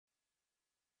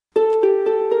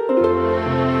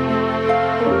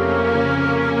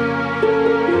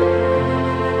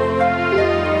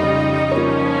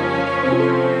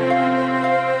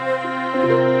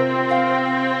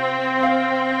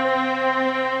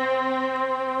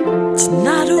It's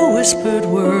not a whispered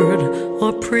word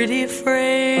or pretty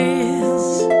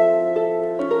phrase.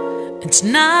 It's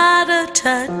not a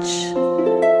touch.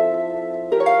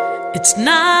 It's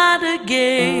not a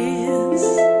gaze.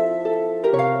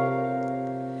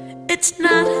 It's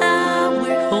not how we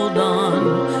hold on,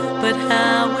 but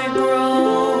how we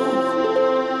grow.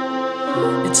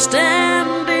 It's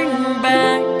standing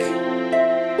back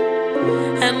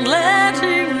and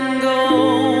letting go.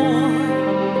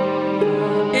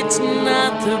 It's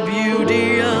not the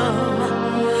beauty of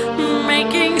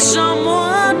making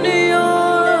someone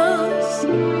yours.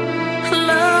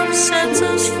 Love sets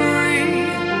us free.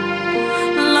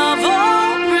 Love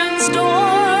opens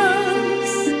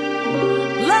doors.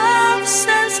 Love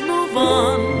says move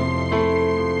on.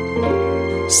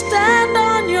 Stand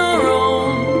on your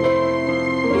own.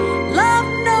 Love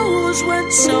knows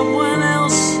when someone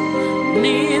else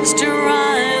needs to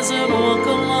rise and walk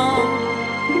along.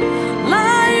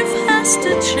 Life has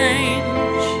to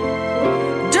change.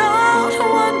 Don't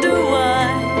wonder why.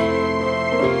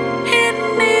 It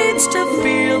needs to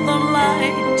feel the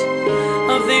light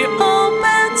of the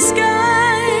open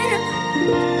sky.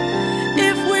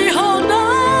 If we hold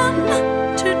on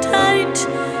too tight,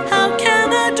 how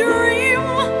can a dream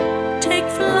take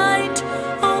flight?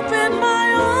 Open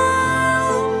my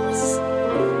arms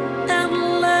and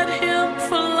let him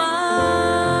fly.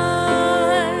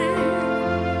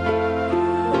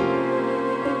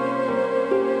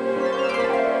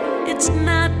 It's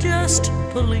not just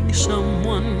pulling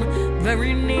someone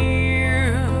very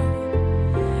near.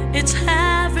 It's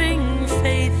having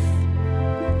faith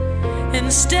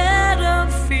instead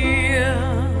of fear.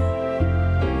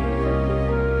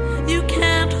 You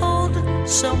can't hold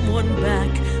someone back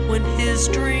when his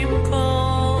dream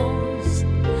calls.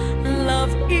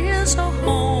 Love is a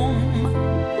home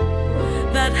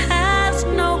that has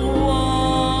no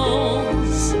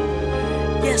walls.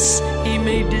 Yes, he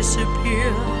may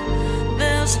disappear.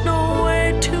 There's no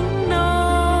way to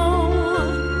know.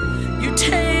 You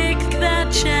take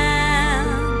that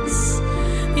chance.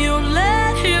 You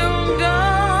let him go.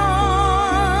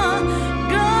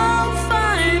 Go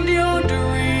find your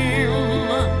dream.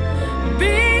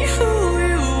 Be who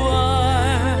you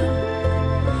are.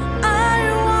 I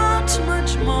want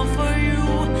much more for you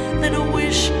than a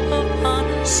wish upon a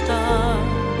star.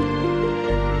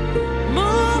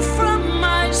 Move from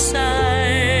my side.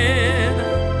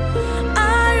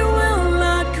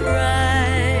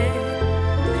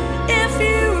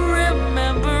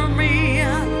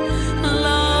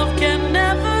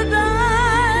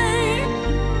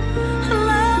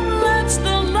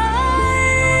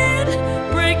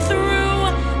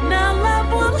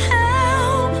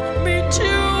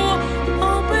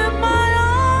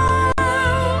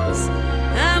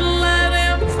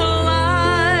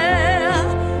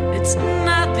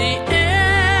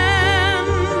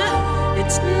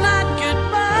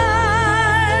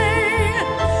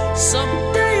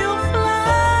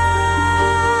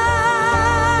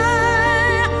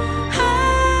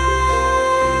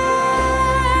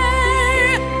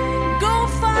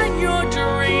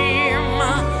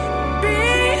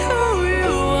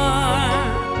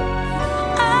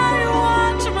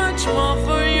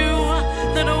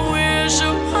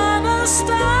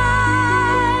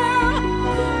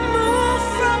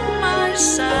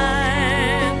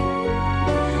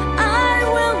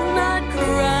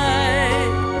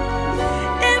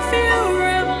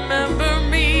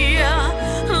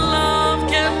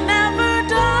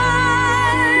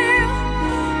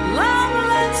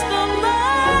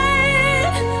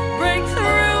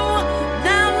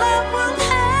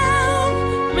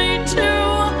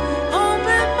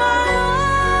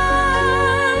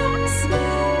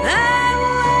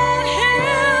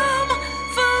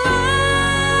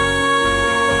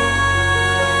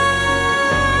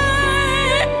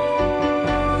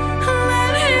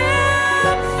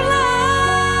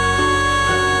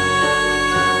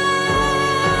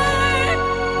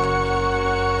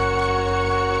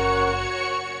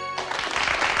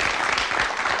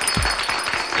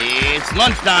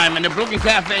 Lunchtime and the Brooklyn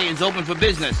Cafe is open for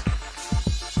business.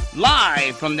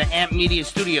 Live from the AMP Media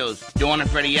Studios, Dawn and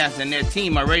Freddie S. and their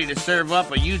team are ready to serve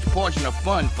up a huge portion of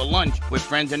fun for lunch with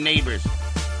friends and neighbors.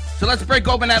 So let's break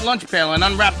open that lunch pail and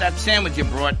unwrap that sandwich you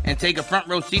brought and take a front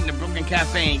row seat in the Brooklyn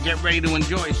Cafe and get ready to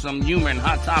enjoy some humor and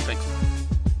hot topics.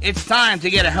 It's time to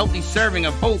get a healthy serving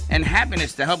of hope and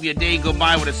happiness to help your day go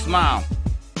by with a smile.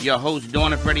 Your hosts,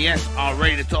 Dawn and Freddie S., are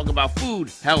ready to talk about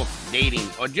food, health, dating,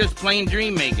 or just plain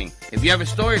dream making. If you have a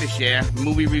story to share,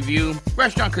 movie review,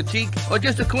 restaurant critique, or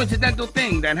just a coincidental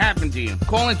thing that happened to you,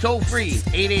 call in toll free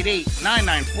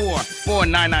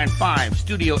 888-994-4995,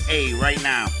 Studio A right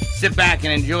now. Sit back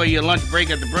and enjoy your lunch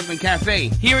break at the Brooklyn Cafe.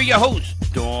 Here are your hosts,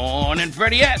 Dawn and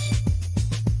Freddie S.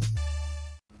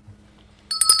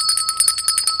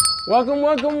 Welcome,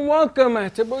 welcome, welcome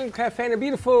to Brooklyn Cafe on a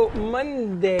beautiful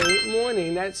Monday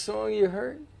morning. That song you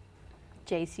heard?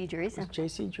 J.C. Dreesen.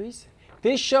 J.C. Dreesen.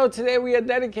 This show today we are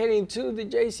dedicating to the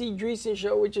J.C. Dreesen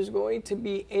Show, which is going to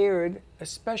be aired, a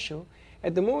special,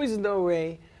 at the Movies in Del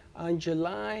Rey on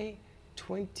July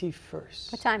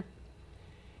 21st. What time?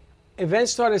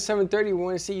 Events start at 7:30. We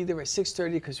want to see you there at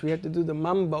 6:30 because we have to do the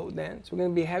mambo dance. We're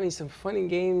going to be having some fun and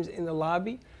games in the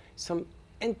lobby, some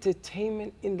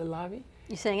entertainment in the lobby.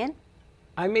 You singing?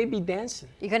 I may be dancing.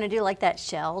 You're going to do like that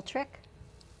shell trick?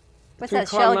 What's that,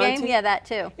 Three-card shell Monte? game? Yeah, that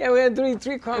too. Yeah, we had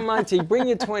three-card Monte. Bring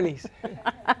your 20s.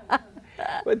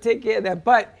 We'll take care of that.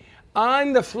 But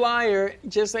on the flyer,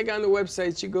 just like on the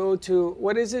website, you go to,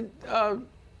 what is it?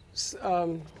 It's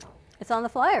on the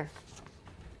flyer.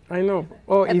 I know.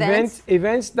 Oh, Events.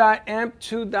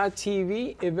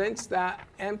 events.amp2.tv.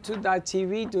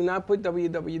 Events.amp2.tv. Do not put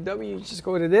www. You just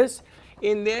go to this.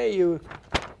 In there, you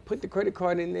put the credit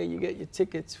card in there. You get your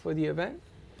tickets for the event.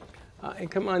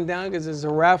 And come on down because there's a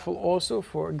raffle also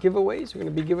for giveaways. We're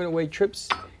going to be giving away trips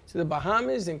to the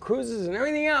Bahamas and cruises and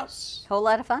everything else. Whole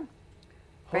lot of fun.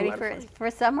 Ready for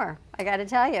summer, I got to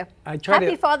tell you.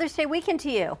 Happy Father's Day weekend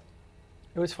to you.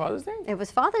 It was Father's Day? It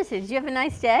was Father's Day. Did you have a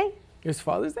nice day? It was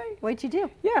Father's Day? What'd you do?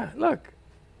 Yeah, look.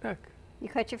 You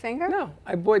cut your finger? No,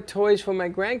 I bought toys for my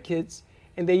grandkids,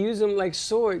 and they use them like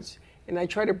swords. And I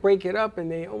tried to break it up, and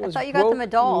they almost I thought you got them a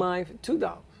doll. My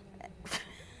 $2.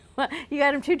 You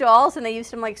got them 2 dolls, and they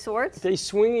used them like swords? They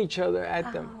swing each other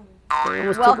at them.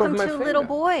 Welcome to little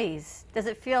boys. Does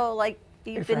it feel like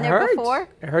you've been there before?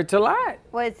 It hurts a lot.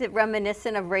 Was it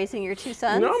reminiscent of raising your 2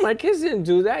 sons? No, my kids didn't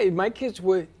do that. My kids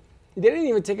they didn't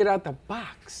even take it out the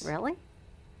box. Really?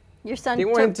 Your son They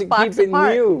took wanted the to box keep it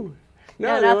apart. new.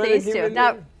 No, not these two.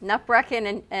 Not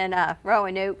Brecken and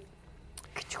Rowan. No.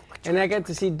 And I got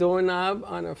to see Doorknob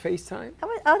on a FaceTime.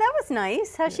 That was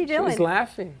nice. How's she doing? She was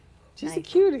laughing. She's Nice. a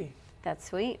cutie. That's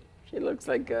sweet. She looks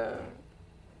like a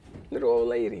little old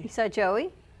lady. You saw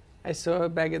Joey? I saw a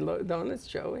bag of donuts,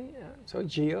 Joey. I saw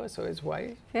Gio, I saw his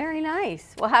wife. Very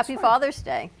nice. Well, happy Father's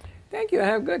Day. Thank you. I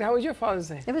have good. How was your Father's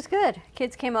Day? It was good.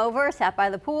 Kids came over, sat by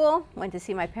the pool, went to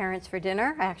see my parents for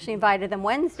dinner. I actually invited them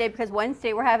Wednesday because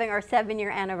Wednesday we're having our 7-year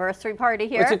anniversary party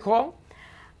here. What's it called?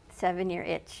 7-year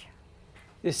itch.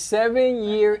 The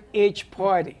 7-year itch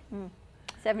party.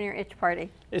 7-year itch party.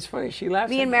 It's funny. She laughs.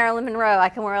 Me and Marilyn Monroe. I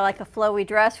can wear like a flowy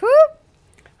dress. Woo!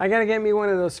 I gotta get me one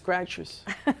of those scratchers.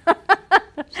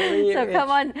 So come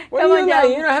on You down.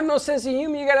 don't have no sense of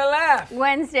humor. You gotta laugh.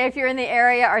 Wednesday, if you're in the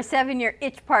area, our 7-year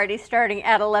itch party starting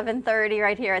at 11:30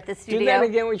 right here at the studio. Do that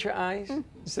again with your eyes.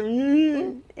 So,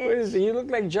 what is it? You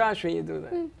look like Josh when you do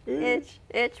that.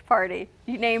 Itch party.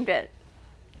 You named it.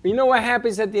 You know what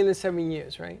happens at the end of 7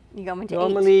 years, right? You go into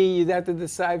Normally, you'd have to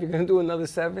decide if you're going to do another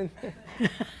 7.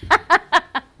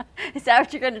 Is that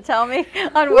what you're going to tell me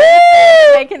on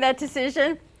Wednesday, making that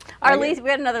decision? Our lease, we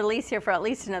had another lease here for at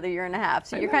least another 1.5 years,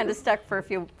 so you're kind of stuck for a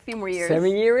few more years.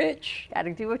 7-year itch. Got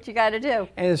to do what you got to do.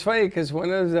 And it's funny because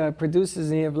one of the producers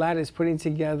in here, Vlad, is putting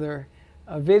together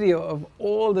a video of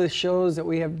all the shows that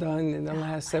we have done in the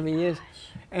last 7 years.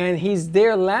 And he's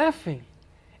there laughing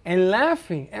and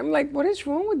laughing. I'm like, what is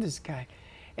wrong with this guy?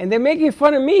 And they're making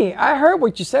fun of me. I heard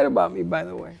what you said about me, by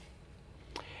the way.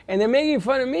 And they're making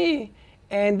fun of me.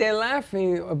 And they're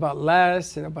laughing about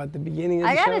last and about the beginning of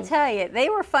the show. I got to tell you, they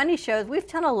were funny shows. We've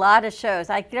done a lot of shows.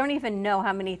 I don't even know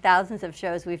how many thousands of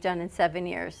shows we've done in 7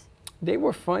 years. They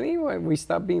were funny? We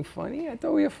stopped being funny? I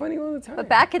thought we were funny all the time. But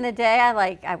back in the day,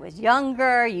 I was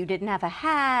younger. You didn't have a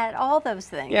hat. All those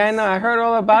things. Yeah, I know. I heard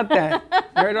all about that.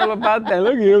 I heard all about that.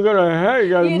 Look, you got a hat.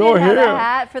 You got no hair. You didn't have a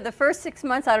hat. For the first 6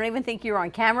 months, I don't even think you were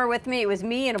on camera with me. It was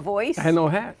me and a voice. I had no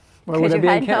hat. Why would I be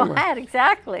on camera? Because you had no hat,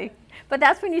 exactly. But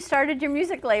that's when you started your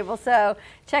music label. So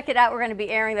check it out. We're going to be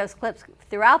airing those clips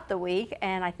throughout the week.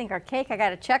 And I think our cake, I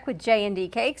got to check with J&D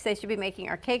Cakes. They should be making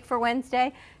our cake for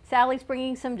Wednesday. Sally's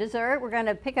bringing some dessert. We're going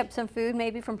to pick up some food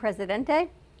maybe from Presidente.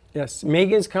 Yes.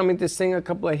 Megan's coming to sing a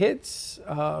couple of hits.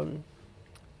 Johnny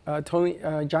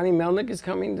Melnick is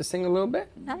coming to sing a little bit.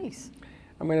 Nice.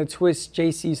 I'm going to twist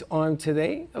JC's arm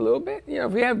today a little bit. You know,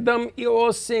 if we have them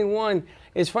all sing one,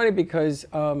 it's funny because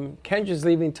Kendra's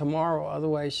leaving tomorrow.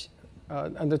 Otherwise,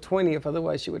 on the 20th,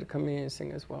 otherwise she would have come in and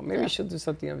sing as well. Maybe she'll do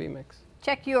something on VMix.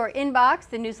 Check your inbox.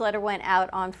 The newsletter went out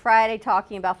on Friday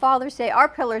talking about Father's Day, our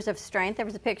pillars of strength. There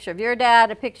was a picture of your dad,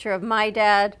 a picture of my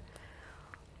dad,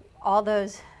 all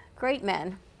those great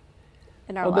men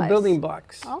in our lives. All the building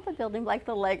blocks. All the building, like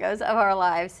the Legos of our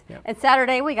lives. Yep. And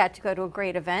Saturday, we got to go to a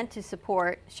great event to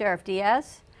support Sheriff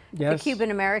Diaz. Yes. the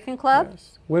Cuban American Club.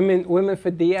 Yes. Women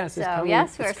for Diaz is So coming.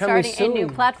 yes, we're it's coming starting a new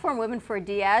soon. platform, Women for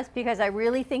Diaz, because I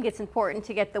really think it's important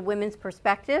to get the women's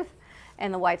perspective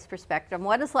and the wife's perspective on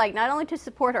what it's like not only to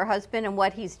support her husband and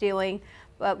what he's doing,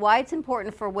 but why it's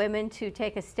important for women to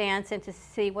take a stance and to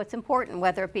see what's important,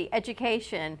 whether it be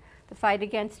education, the fight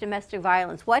against domestic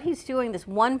violence, what he's doing, this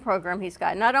one program he's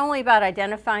got, not only about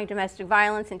identifying domestic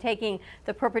violence and taking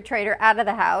the perpetrator out of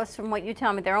the house. From what you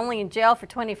tell me, they're only in jail for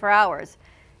 24 hours.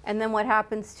 And then what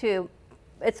happens to,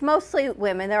 it's mostly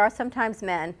women, there are sometimes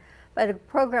men, but a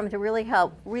program to really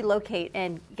help relocate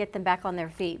and get them back on their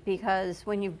feet, because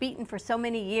when you've beaten for so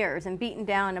many years and beaten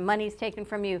down and money's taken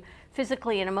from you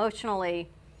physically and emotionally,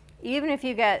 even if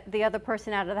you get the other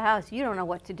person out of the house, you don't know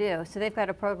what to do. So they've got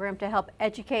a program to help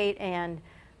educate and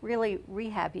really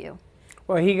rehab you.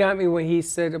 Well, he got me when he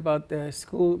said about the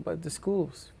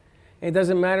schools. It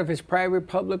doesn't matter if it's private,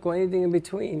 public, or anything in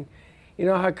between. You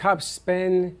know how cops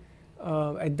spend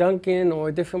at Duncan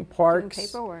or different parks,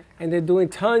 paperwork. And they're doing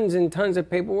tons and tons of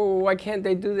paperwork. Well, why can't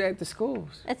they do that at the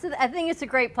schools? I think it's a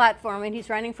great platform, and he's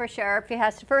running for sheriff. He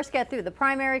has to first get through the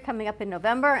primary coming up in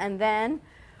November, and then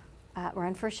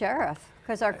run for sheriff.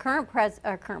 Because our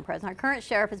current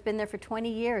sheriff has been there for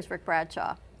 20 years, Rick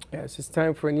Bradshaw. Yes, it's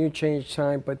time for a new change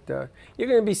time, but you're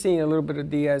going to be seeing a little bit of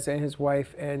Diaz and his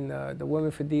wife and the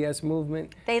Women for Diaz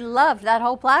movement. They loved that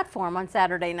whole platform on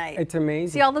Saturday night. It's amazing.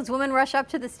 See all those women rush up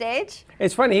to the stage?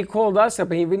 It's funny, he called us up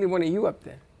and he really wanted you up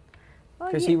there. Well,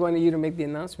 Because he wanted you to make the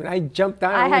announcement. I jumped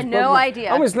down. I had no idea.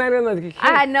 I almost landed on the kid.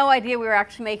 I had no idea we were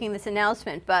actually making this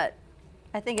announcement, but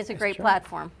I think it's a great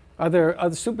platform. Other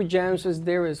Super Jams was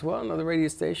there as well, another radio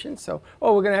station. So,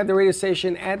 we're going to have the radio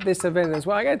station at this event as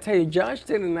well. I got to tell you, Josh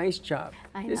did a nice job.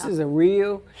 I know. This is a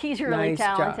real He's really nice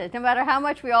talented. job. No matter how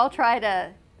much we all try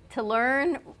to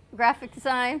learn graphic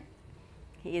design,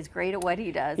 he is great at what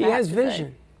he does. He has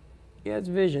vision. He has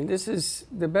vision. This is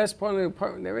the best part of the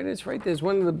department. There it is right there. It's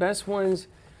one of the best ones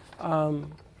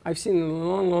I've seen in a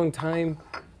long, long time.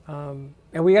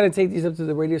 And we got to take these up to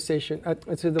the radio station,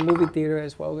 to the movie theater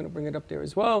as well. We're going to bring it up there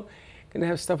as well. Going to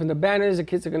have stuff in the banners. The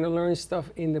kids are going to learn stuff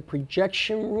in the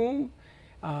projection room.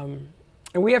 And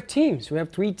we have teams. We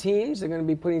have 3 teams they're going to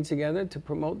be putting together to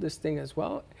promote this thing as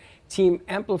well. Team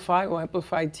Amplify or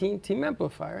Amplify Team. Team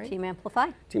Amplify, right? Team Amplify.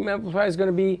 Team Amplify is going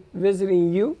to be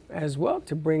visiting you as well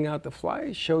to bring out the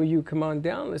flyers, show you, come on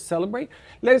down, let's celebrate.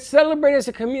 Let's celebrate as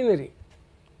a community.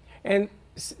 And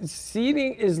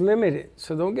seating is limited,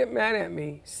 so don't get mad at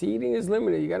me. Seating is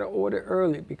limited. You got to order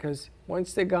early because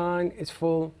once they're gone, it's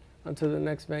full until the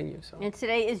next venue. So. And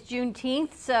today is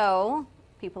Juneteenth, so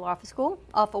people are off of school,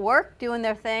 off of work, doing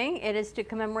their thing. It is to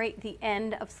commemorate the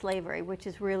end of slavery, which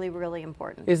is really, really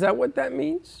important. Is that what that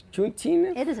means?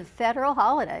 Juneteenth? It is a federal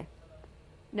holiday.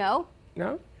 No?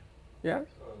 No? Yes?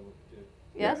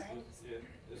 Yes?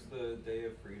 It's the Day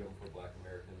of Freedom for Black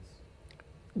Americans.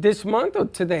 This month or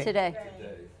today? Today.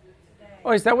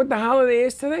 Oh, is that what the holiday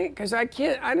is today? Because I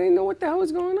didn't know what the hell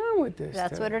was going on with this.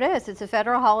 That's what it is. It's a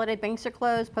federal holiday. Banks are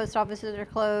closed. Post offices are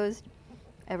closed.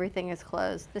 Everything is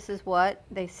closed. This is what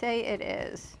they say it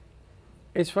is.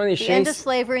 It's funny. The end of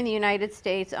slavery in the United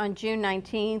States on June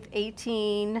 19th,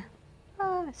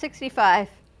 1865.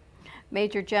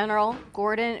 Major General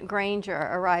Gordon Granger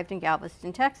arrived in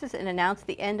Galveston, Texas, and announced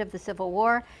the end of the Civil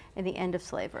War and the end of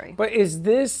slavery. But is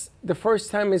this the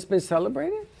first time it's been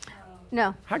celebrated?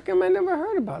 No. How come I never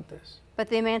heard about this? But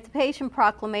the Emancipation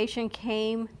Proclamation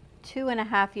came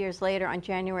 2.5 years later on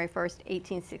January 1st,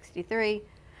 1863.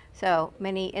 So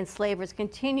many enslavers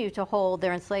continue to hold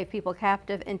their enslaved people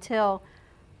captive until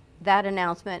that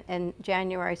announcement in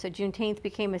January. So Juneteenth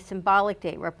became a symbolic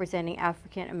date representing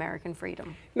African American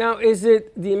freedom. Now, is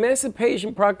it the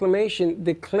Emancipation Proclamation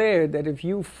declared that if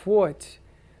you fought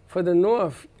for the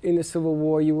North in the Civil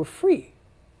War, you were free?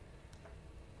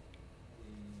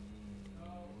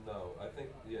 No, I think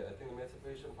the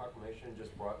Emancipation Proclamation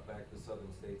just brought back the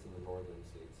southern states and the northern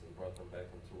states and brought them back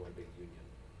into one big union.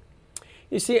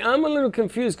 You see, I'm a little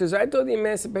confused because I thought the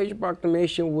Emancipation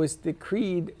Proclamation was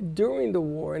decreed during the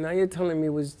war, and now you're telling me it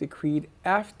was decreed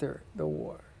after the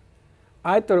war.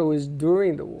 I thought it was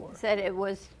during the war. Said it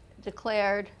was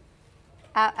declared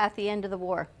at the end of the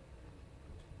war.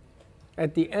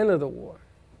 At the end of the war.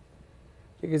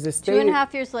 Because the state...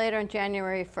 2.5 years later on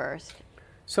January 1st.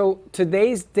 So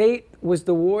today's date, was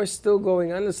the war still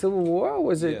going on, the Civil War, or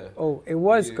was it? Yeah. Oh, it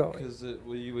was going. Because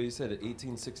you said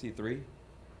 1863?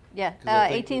 Yeah,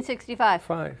 1865.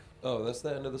 5. Oh, that's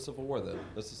the end of the Civil War then.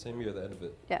 That's the same year, the end of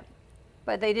it. Yeah.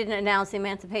 But they didn't announce the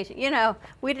emancipation. You know,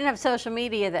 we didn't have social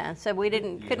media then, so we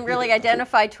couldn't really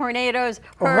identify tornadoes,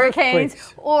 Or hurricanes,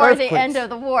 earthquakes. or the Earthquakes. end of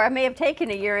the war. It may have taken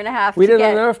a year and a half We to didn't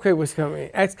know get. an earthquake was coming.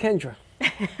 Ask Kendra.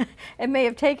 It may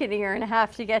have taken a year and a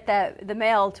half to get the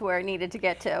mail to where it needed to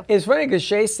get to. It's funny because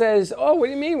Shay says, "Oh, what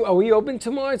do you mean? Are we open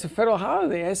tomorrow? It's a federal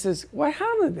holiday." I says, "What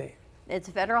holiday?" It's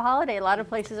a federal holiday. A lot of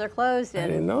places are closed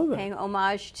and didn't know that. paying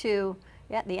homage to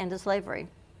the end of slavery.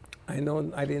 I didn't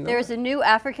know. There's a new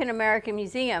African American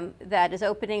museum that is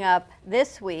opening up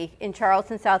this week in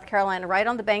Charleston, South Carolina, right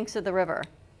on the banks of the river.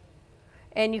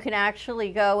 And you can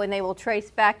actually go and they will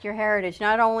trace back your heritage,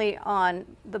 not only on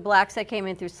the blacks that came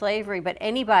in through slavery, but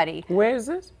anybody. Where is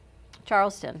this?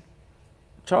 Charleston.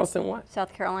 Charleston what?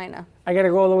 South Carolina. I got to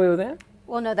go all the way over there?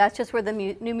 Well, no, that's just where the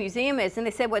new museum is. And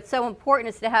they said what's so important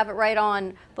is to have it right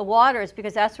on the waters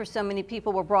because that's where so many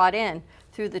people were brought in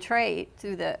through the trade,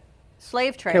 through the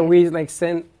slave trade. Can we like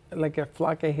send like a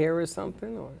flock of hair or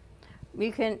something? Or?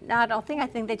 You can, no, I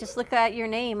think they just look at your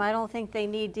name. I don't think they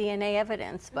need DNA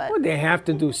evidence, but. Well, they have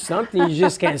to do something. You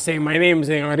just can't say, my name is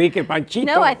Enrique Panchito.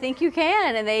 No, I think you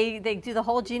can, and they do the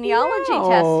whole genealogy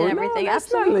test and everything. No, that's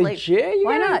Absolutely. not legit.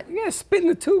 Why not? You gotta spit in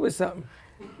the tube or something.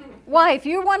 Why? If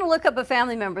you want to look up a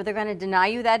family member, they're going to deny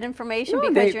you that information No,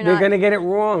 because you're not. they're going to get it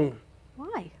wrong.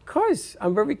 Why? Because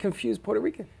I'm very confused Puerto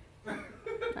Rican.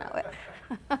 No,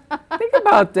 Think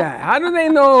about that. How do they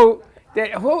know? They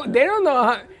don't know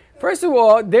how. First of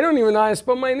all, they don't even know how to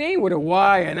spell my name with a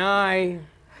Y and I.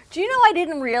 Do you know I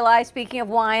didn't realize, speaking of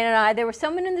Y and I, there was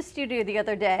someone in the studio the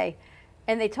other day,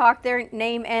 and they talked, their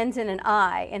name ends in an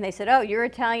I, and they said, oh, you're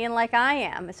Italian like I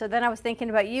am. So then I was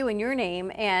thinking about you and your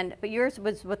name, but yours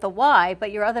was with a Y,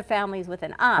 but your other family's with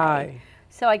an I.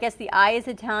 So I guess the I is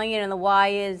Italian and the Y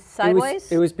is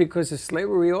sideways? It was because of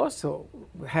slavery also.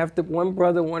 One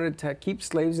brother wanted to keep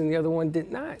slaves and the other one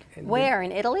did not. And Where,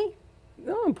 in Italy?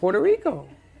 No, in Puerto Rico.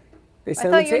 They I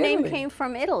sent thought it to your name Italy. came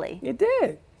from Italy. It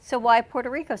did. So why Puerto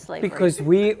Rico slavery? Because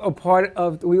we were part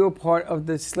of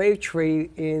the slave trade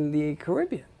in the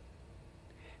Caribbean.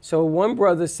 So one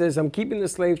brother says, I'm keeping the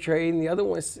slave trade, and the other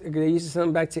one, they used to send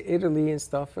them back to Italy and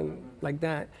stuff and like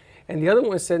that. And the other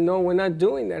one said, no, we're not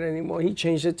doing that anymore. He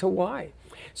changed it to Y.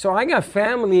 So I got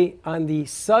family on the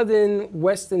southern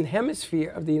western hemisphere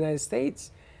of the United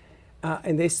States,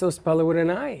 and they still spell it with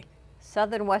an I.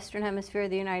 Southern western hemisphere of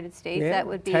the United States, Yeah, that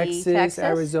would be Texas,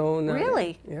 Arizona.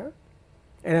 Really? Yeah.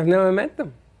 And I've never met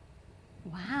them.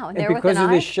 Wow, and And they're with because an of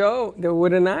I? the show, they're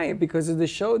with an I. Because of the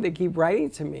show, they keep writing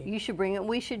to me. You should bring it.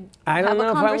 We should I don't have know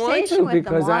a if I want conversation to with them.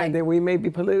 because Why? we may be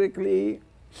politically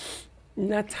not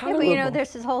Yeah, tolerable. but you know,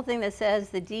 there's this whole thing that says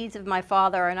the deeds of my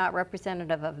father are not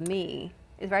representative of me.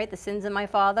 Is right? The sins of my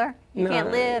father. You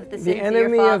can't live the sins of your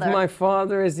enemy father. of my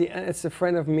father is it's a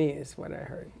friend of me, is what I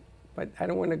heard. But I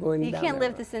don't want to go in. You can't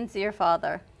live the sins of your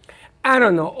father. I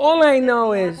don't know. All I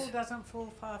know The is. apple doesn't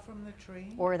fall far from the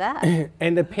tree. Or that.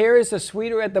 And the pears are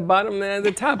sweeter at the bottom than at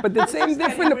the top. But the same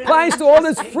difference applies to all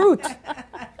this fruit.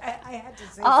 I had to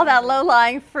say All that something.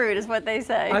 low-lying fruit is what they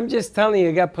say. I'm just telling you,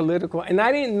 it got political. And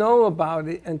I didn't know about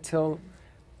it until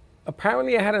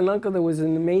apparently I had an uncle that was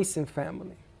in the Mason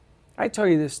family. I told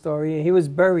you this story, and he was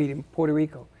buried in Puerto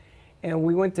Rico. And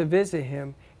we went to visit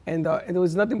him, and there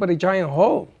was nothing but a giant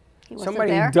hole. He wasn't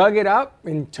Somebody there? dug it up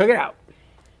and took it out.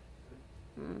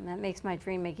 That makes my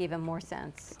dream make even more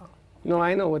sense. No,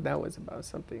 I know what that was about,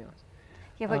 something else.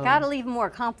 Yeah, but gotta leave more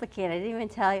complicated. I didn't even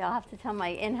tell you. I'll have to tell my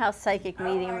in-house psychic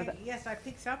medium. Yes, I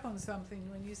picked up on something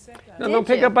when you said that. No, Did don't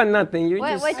pick you? up on nothing. You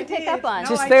What'd just you pick up on? No,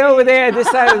 just I stay over did. there at this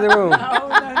side of the room. No,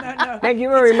 no. Thank you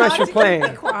very It's much hard for to playing.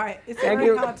 Keep me quiet. It's Thank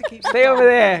very you. hard to keep me Stay over quiet.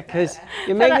 there, because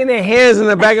you're making the hairs on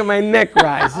the back of my neck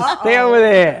rise. Just stay over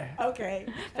there. Okay.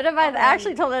 But if I'd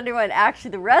actually told anyone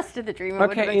actually the rest of the dream, it would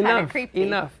have Okay, been kind of enough. creepy.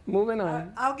 Enough. Moving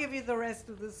on. I'll give you the rest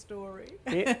of the story.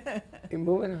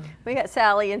 Moving on. We got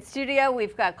Sally in studio.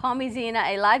 We've got Call Me Zena,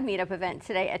 a live meetup event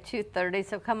today at 2:30.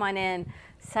 So come on in.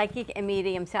 Psychic and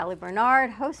medium Sally Bernard,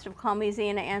 host of Call Me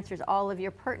Zena, answers all of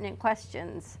your pertinent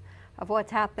questions of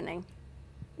what's happening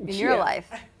in your Yeah.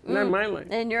 life. Not my life.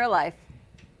 In your life.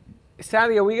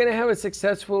 Sally, are we going to have a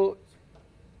successful,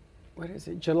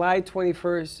 July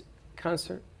 21st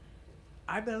concert?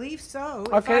 I believe so.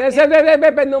 Okay, that's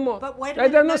no more. But wait a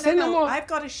minute. Say no more. I've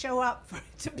got to show up for it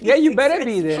to be Yeah, you better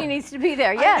be successful. there. She needs to be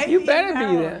there. I Yes. may You in better be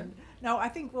Maryland. there. No, I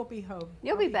think we'll be home.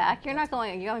 You'll be back. You're not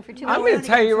going. You're going for 2 I'm weeks. going to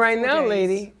tell you for right 4 now, days.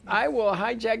 lady, I will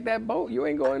hijack that boat. You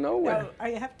ain't going nowhere. No, I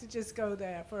have to just go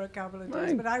there for a couple of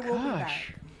days, My but I will be back.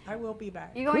 gosh. I will be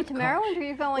back. You going to Good Maryland or are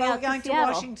you going Well, out we're going to to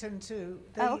Seattle? Washington too.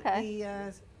 Oh, okay.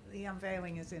 The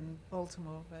unveiling is in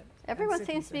Baltimore, but Everyone and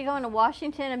seems to be Sydney. going to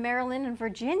Washington and Maryland and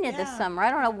Virginia this Yeah. summer.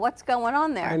 I don't know what's going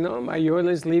on there. I know my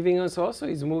Yoela's leaving us also.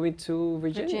 He's moving to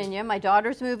Virginia. My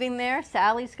daughter's moving there.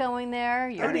 Sally's going there.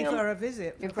 Only for a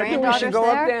visit. Your I think we granddaughter's should go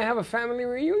there. up there and have a family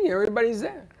reunion. Everybody's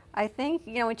there. I think,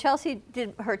 you know, when Chelsea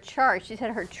did her chart, she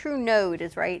said her true node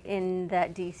is right in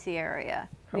that DC area.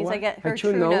 Her Means I what? get Her her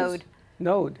true true nodes? node.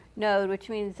 Node. Node, which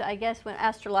means, I guess, when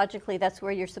astrologically, that's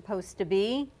where you're supposed to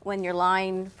be when your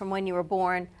line from when you were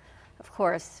born. Of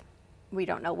course, we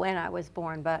don't know when I was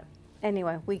born, but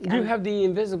anyway, You have the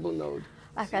invisible node.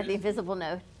 I've got the invisible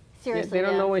node. Seriously, Yeah, they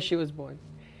don't know when she was born.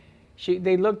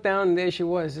 They looked down and there she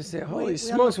was. They said, holy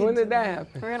smokes, when did that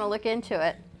happen? We're going to look into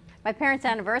it. My parents'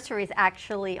 anniversary is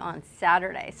actually on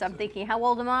Saturday, so I'm thinking, how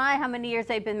old am I? How many years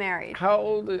they've been married?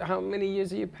 How many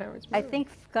years are your parents married? I think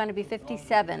going to be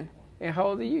 57. And how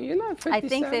old are you? You're not 57? I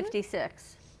think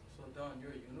 56. So, Dawn, you're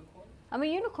a unicorn? I'm a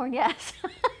unicorn, yes.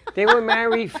 They were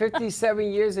married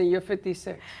 57 years and you're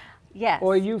 56. Yes.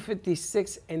 Or you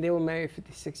 56 and they were married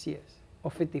 56 years.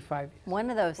 Or 55 years. One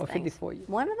of those or things. 54 years.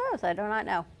 One of those, I do not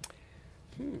know.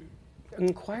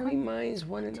 Inquiring minds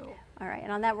want to know. All right,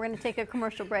 and on that, we're going to take a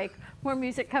commercial break. More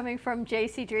music coming from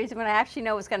J.C. Drees. And when I actually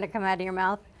know what's going to come out of your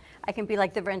mouth, I can be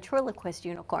like the ventriloquist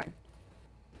unicorn.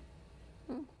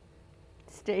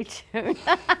 Stay tuned.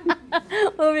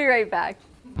 We'll be right back.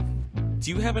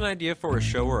 Do you have an idea for a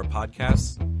show or a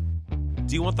podcast?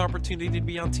 Do you want the opportunity to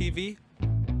be on TV?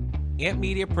 Amp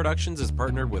Media Productions is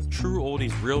partnered with True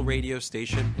Oldies Real Radio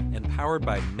Station and powered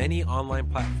by many online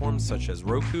platforms such as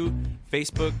Roku,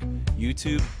 Facebook,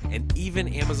 YouTube, and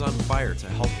even Amazon Fire to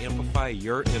help amplify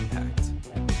your impact.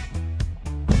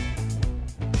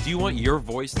 Do you want your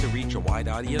voice to reach a wide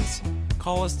audience?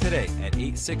 Call us today at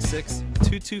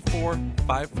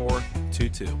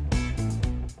 866-224-5422.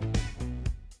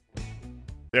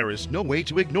 There is no way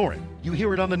to ignore it. You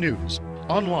hear it on the news,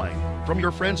 online, from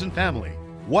your friends and family.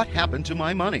 What happened to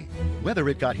my money? Whether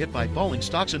it got hit by falling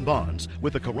stocks and bonds,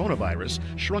 with the coronavirus,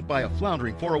 shrunk by a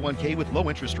floundering 401k with low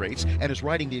interest rates, and is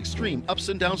riding the extreme ups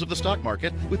and downs of the stock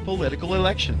market with political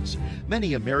elections.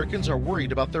 Many Americans are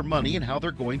worried about their money and how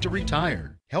they're going to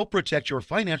retire. Help protect your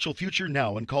financial future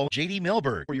now and call J.D.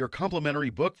 Melberg for your complimentary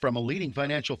book from a leading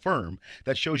financial firm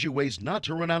that shows you ways not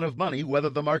to run out of money whether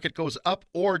the market goes up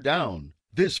or down.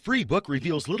 This free book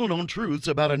reveals little-known truths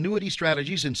about annuity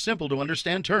strategies in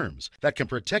simple-to-understand terms that can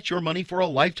protect your money for a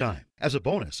lifetime. As a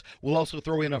bonus, we'll also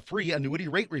throw in a free annuity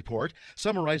rate report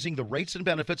summarizing the rates and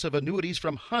benefits of annuities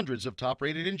from hundreds of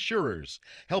top-rated insurers,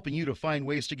 helping you to find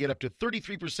ways to get up to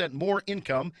 33% more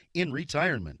income in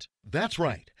retirement. That's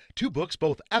right. 2 books,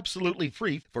 both absolutely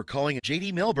free, for calling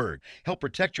J.D. Melberg. Help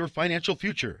protect your financial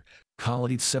future. Call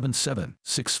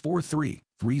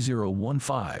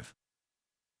 877-643-3015.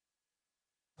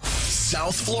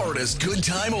 South Florida's Good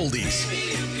Time Oldies.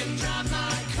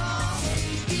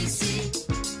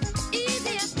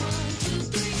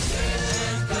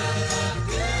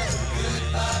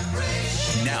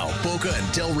 Now, Boca and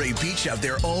Delray Beach have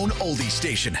their own oldie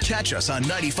station. Catch us on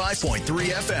 95.3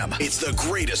 FM. It's the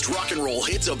greatest rock and roll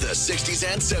hits of the 60s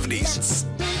and 70s.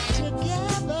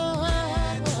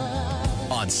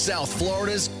 On South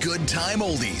Florida's Good Time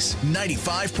Oldies,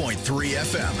 95.3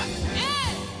 FM.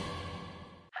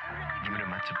 Give me the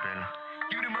mozzarella.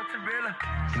 Give me the mozzarella.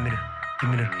 Give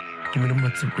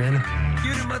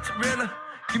me the mozzarella.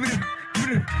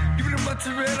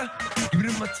 Give me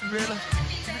the mozzarella.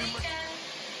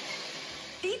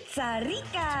 Pizza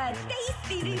Rica,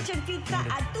 tasty rich and pizza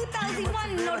at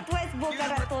 2001 Northwest Boca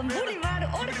Raton Boulevard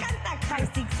or contact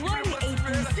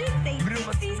 561-826-8663. Give me the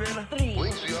mozzarella.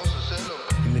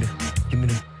 Give me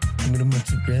the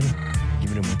mozzarella. Give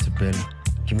me the mozzarella.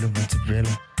 Give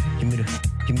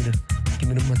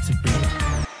me the mozzarella.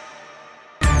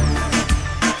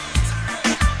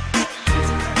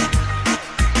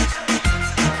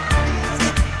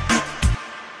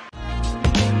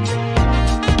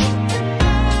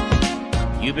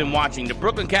 You've been watching the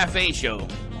Brooklyn Cafe Show.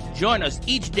 Join us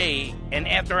each day and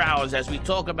after hours as we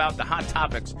talk about the hot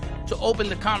topics to open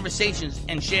the conversations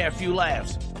and share a few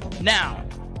laughs. Now,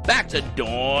 back to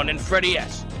Dawn and Freddie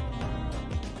S.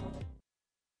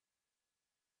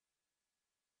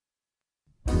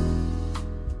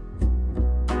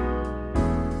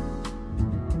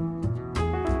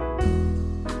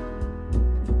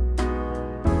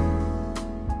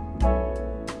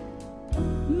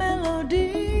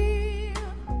 Melody,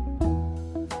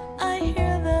 I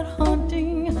hear that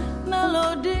haunting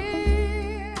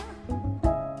melody.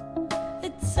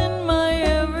 It's in my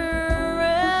every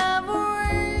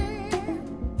reverie.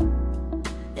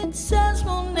 It says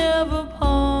we'll never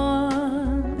part.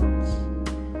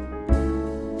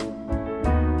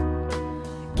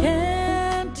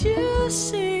 Can't you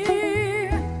see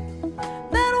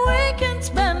that we can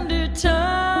spend eternity?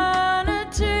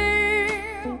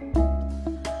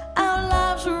 Our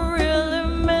lives were really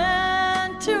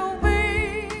meant to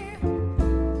be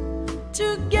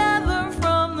together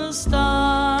from the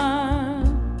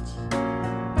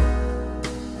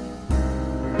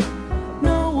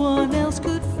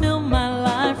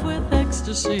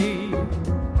ecstasy.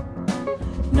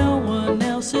 No one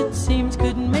else, it seems,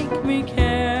 could make me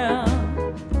care.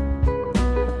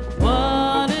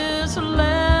 What is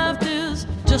left is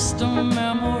just a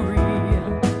memory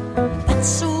that's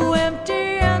so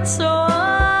empty and so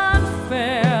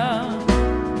unfair.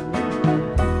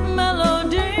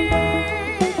 Melody,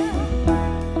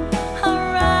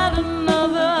 I'll write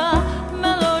another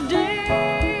melody,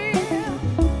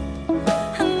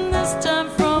 and this time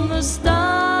from the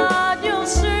start you'll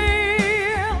see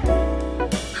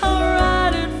I'll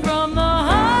write it from the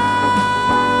heart,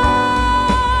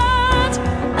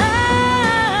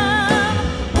 and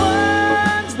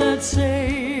words that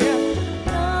say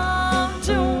come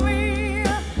to me,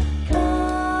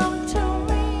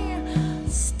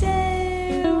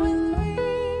 stay with me.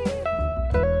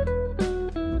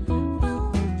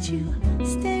 Won't you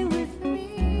stay with me?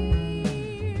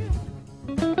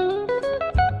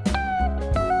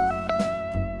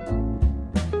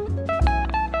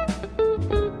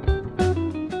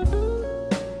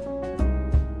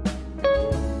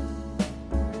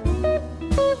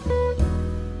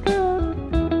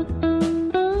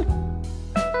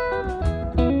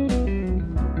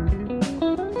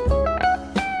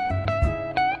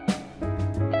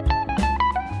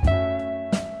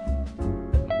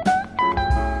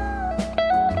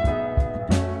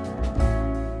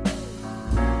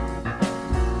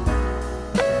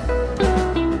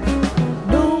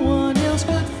 No one else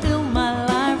could fill my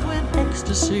life with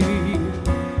ecstasy.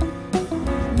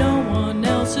 No one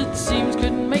else, it seems,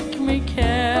 could make me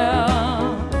care.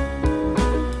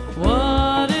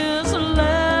 What is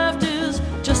left is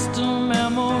just a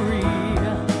memory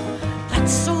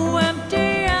that's so empty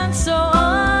and so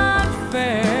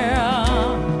unfair.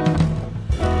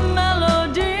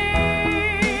 Melody,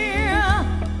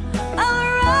 I'll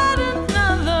write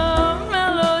another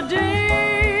melody,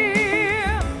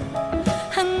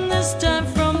 and this time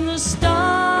from the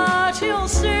start you'll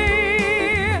see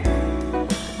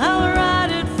I'll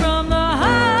write it from the heart,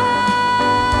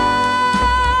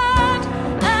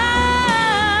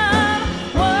 and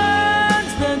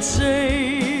words that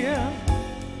say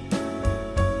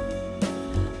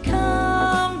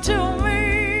come to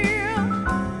me,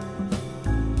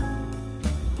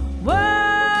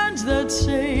 words that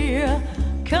say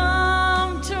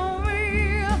come to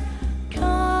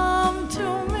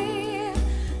me,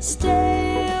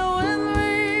 stay with me.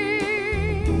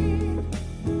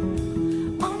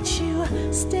 Won't you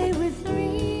stay with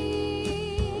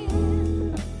me?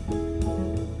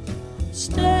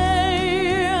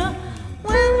 Stay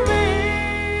with me.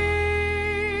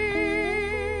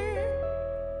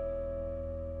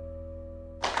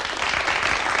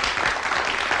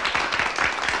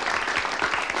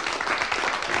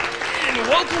 And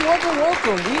welcome.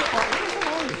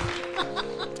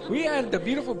 We are at the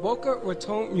beautiful Boca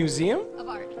Raton Museum Of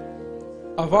art.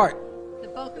 of Art. The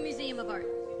Boca Museum of Art.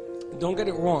 Don't get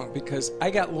it wrong, because I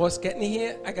got lost getting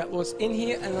here, I got lost in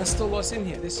here, and I'm still lost in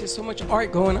here. There's just so much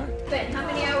art going on. Spent how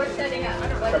many hours setting up?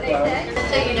 What did they say?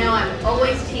 So you know, I'm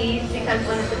always teased because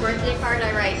when it's a birthday card,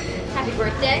 I write happy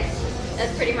birthday.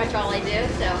 That's pretty much all I do.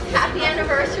 So happy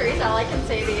anniversary is all I can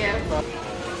say to you.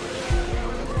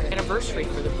 Anniversary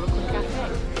for the Brooklyn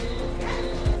Cafe.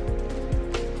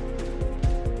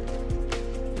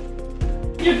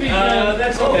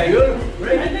 That's okay.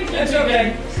 That's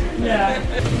okay. Yeah.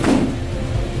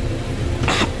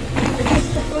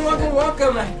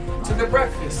 Welcome to the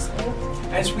breakfast.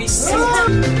 As we sit.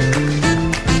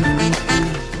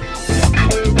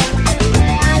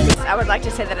 I would like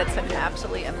to say that it's an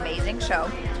absolutely amazing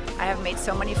show. I have made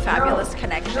so many fabulous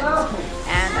connections,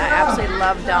 and I absolutely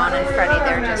love Don and Freddie.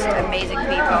 They're just amazing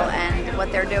people, and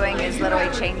what they're doing is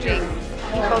literally changing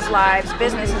people's lives,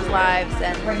 businesses' lives,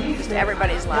 and just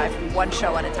everybody's life, one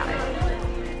show at a time.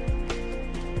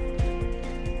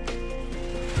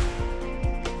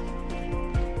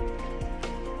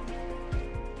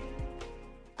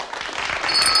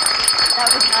 That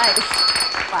was nice.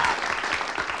 Wow.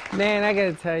 Man, I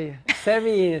gotta tell you, 7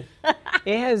 years.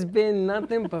 It has been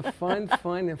nothing but fun, and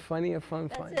funny and fun.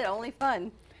 That's it, only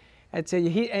fun. I tell you,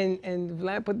 and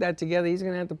Vlad put that together. He's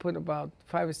gonna have to put about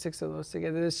 5 or 6 of those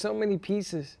together. There's so many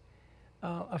pieces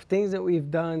of things that we've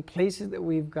done, places that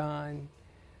we've gone.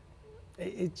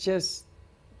 It's just,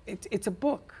 it's a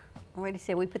book. What do you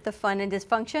say? We put the fun in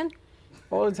dysfunction?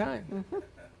 All the time. Mm-hmm.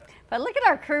 But look at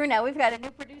our crew now. We've got a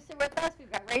new producer with us.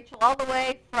 We've got Rachel all the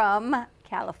way from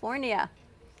California.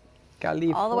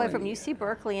 All the way from UC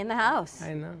Berkeley in the house.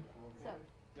 I know. So,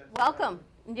 welcome.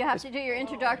 You have to do your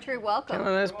introductory welcome. Come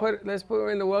on, let's put her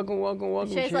in the welcome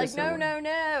Shay's chair like, somewhere.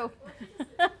 no.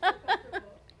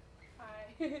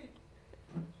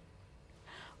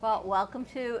 Well, welcome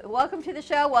to the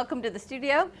show. Welcome to the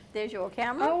studio. There's your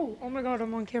camera. Oh my God,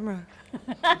 I'm on camera.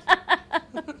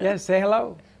 Yes, say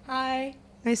hello. Hi.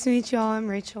 Nice to meet you all. I'm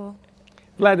Rachel.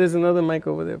 Vlad, there's another mic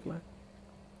over there, Vlad.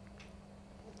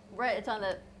 Right, it's on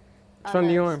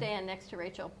the arm. stand next to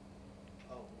Rachel.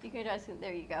 You can just,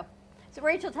 there you go. So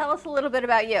Rachel, tell us a little bit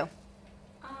about you.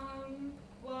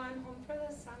 Well, I'm home for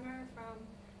the summer from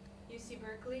UC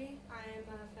Berkeley. I'm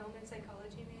a film and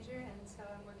psychology major, and so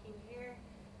I'm working here.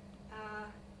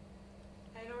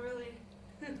 I don't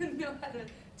really know how to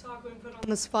talk when put on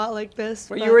the spot like this.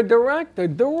 Well, you're a director.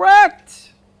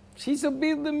 Direct! She's a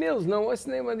Beat the Mills. No, what's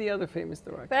the name of the other famous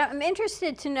director? But I'm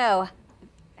interested to know,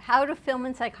 how do film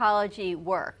and psychology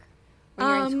work when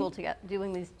you're in school together,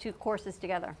 doing these two courses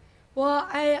together? Well,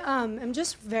 I am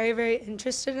just very, very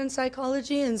interested in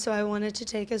psychology, and so I wanted to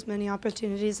take as many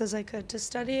opportunities as I could to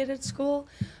study it at school.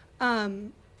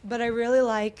 But I really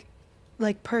like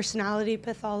personality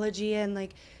pathology and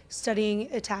like studying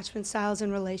attachment styles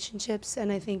and relationships. And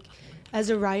I think as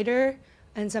a writer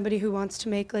and somebody who wants to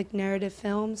make like narrative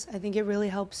films, I think it really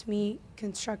helps me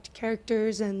construct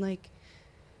characters and like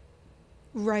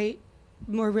write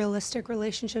more realistic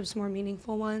relationships, more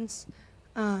meaningful ones.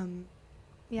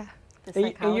 Yeah.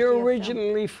 And you're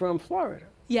originally from Florida.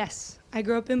 Yes. I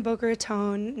grew up in Boca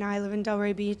Raton. Now I live in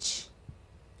Delray Beach.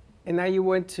 And now you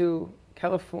went to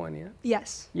California.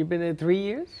 Yes. You've been there 3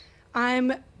 years?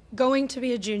 I'm going to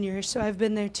be a junior, so I've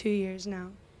been there 2 years now.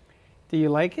 Do you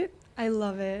like it? I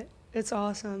love it. It's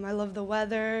awesome. I love the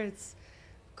weather. It's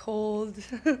cold.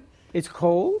 It's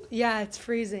cold? Yeah, it's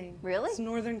freezing. Really? It's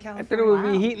Northern I California. thought it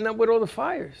would be heating up with all the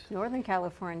fires. Northern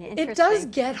California, It interesting. does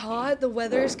get hot. The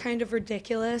weather is kind of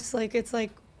ridiculous. Like, it's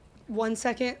like 1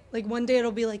 second, like one day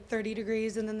it'll be like 30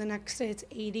 degrees and then the next day it's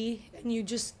 80. And you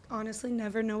just honestly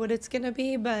never know what it's going to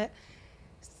be. But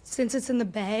since it's in the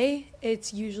Bay,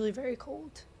 it's usually very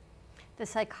cold. The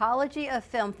psychology of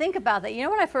film. Think about that. You know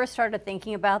when I first started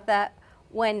thinking about that?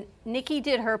 When Nikki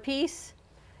did her piece,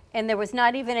 and there was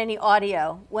not even any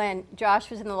audio when Josh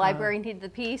was in the library and he did the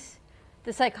piece.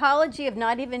 The psychology of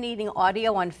not even needing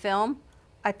audio on film,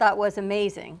 I thought was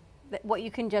amazing. That what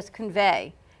you can just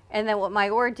convey. And then what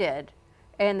Mayor did,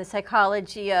 and the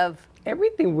psychology of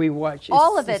everything we watch.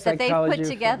 All of it that they put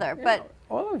together. Yeah, but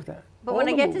all of that. But when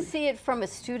I get to see it from a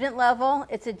student level,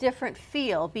 it's a different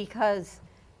feel because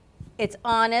it's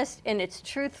honest and it's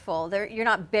truthful. You're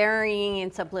not burying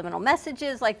in subliminal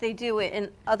messages like they do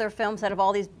in other films that have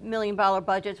all these $1 million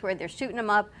budgets where they're shooting them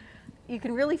up. You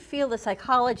can really feel the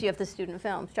psychology of the student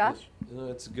films. Josh?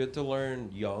 It's good to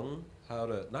learn young how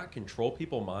to not control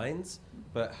people's minds,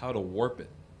 but how to warp it.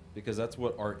 Because that's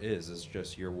what art is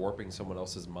just you're warping someone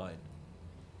else's mind.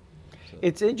 So.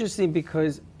 It's interesting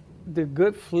because the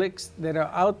good flicks that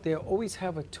are out there always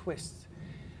have a twist.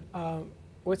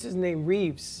 What's his name?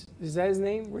 Reeves. Is that his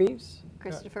name? Reeves?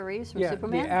 Christopher Reeves from yeah,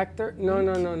 Superman? the actor. No,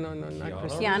 not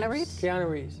Christopher. Keanu Reeves? Keanu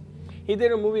Reeves. He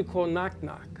did a movie called Knock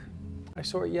Knock. I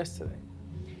saw it yesterday.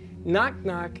 Knock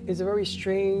Knock is a very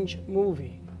strange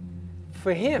movie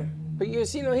for him. But you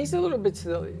know, he's a little bit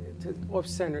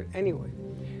off-centered anyway.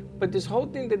 But this whole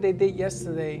thing that they did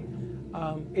yesterday,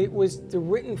 it was the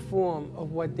written form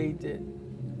of what they did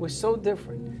was so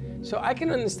different. So I can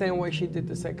understand why she did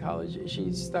the psychology.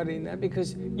 She's studying that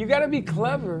because you got to be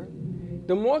clever.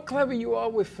 The more clever you are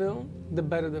with film, the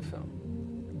better the film.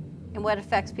 And what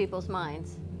affects people's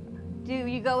minds. Do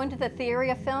you go into the theory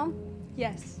of film?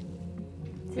 Yes.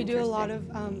 We do a lot of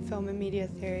film and media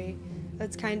theory.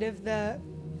 That's kind of the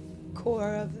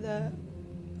core of the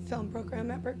film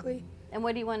program at Berkeley. And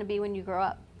what do you want to be when you grow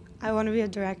up? I want to be a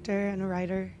director and a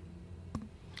writer.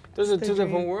 Those are two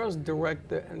different worlds,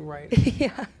 director and writer.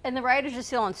 Yeah. And the writers are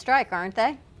still on strike, aren't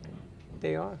they?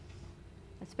 They are.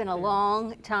 It's been a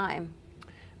long time.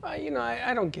 You know,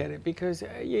 I don't get it because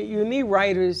you need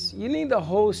writers, you need the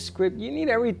whole script, you need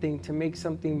everything to make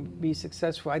something be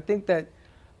successful. I think that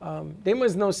they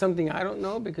must know something I don't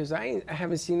know because I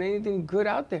haven't seen anything good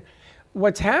out there.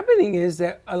 What's happening is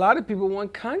that a lot of people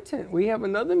want content. We have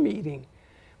another meeting.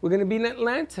 We're going to be in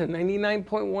Atlanta,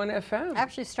 99.1 FM.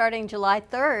 Actually, starting July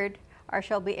 3rd, our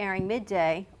show will be airing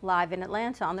midday live in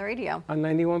Atlanta on the radio. On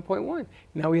 91.1.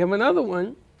 Now we have another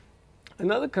one,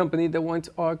 another company that wants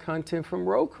our content from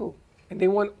Roku. And they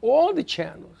want all the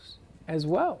channels as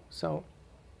well. So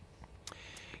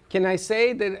can I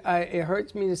say that it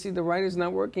hurts me to see the writers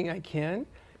not working? I can.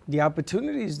 The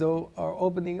opportunities, though, are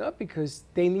opening up because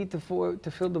they need to fill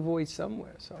the void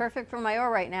somewhere. So. Perfect for Mayor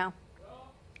right now.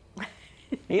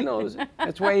 He knows it.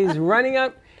 That's why he's running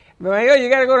up. Mayor, you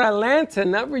got to go to Atlanta,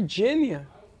 not Virginia.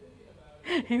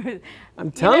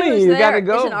 I'm telling you, you got to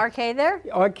go. Is an RK there?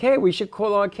 RK, we should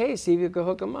call RK, see if you can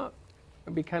hook him up.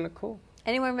 It'd be kind of cool.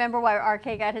 Anyone remember why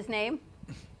RK got his name?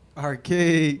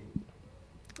 Arcade.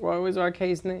 What was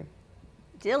RK's name?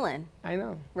 Dylan. I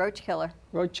know. Roach killer.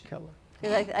 Roach killer.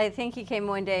 'Cause I think he came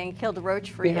one day and killed a roach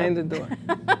for you. Behind the door.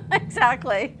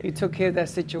 Exactly. He took care of that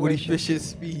situation. Woody Fish's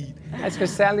speed. That's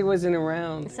because Sally wasn't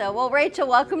around. So, well, Rachel,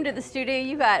 welcome to the studio.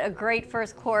 You got a great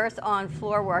first course on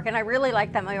floor work, and I really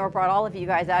like that Mayor brought all of you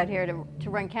guys out here to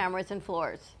run cameras and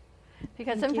floors.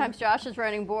 Because Thank sometimes Josh is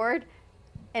running board,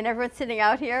 and everyone's sitting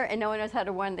out here, and no one knows how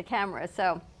to run the camera.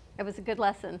 So it was a good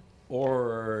lesson.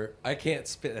 Or I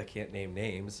can't name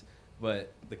names,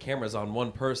 but the camera's on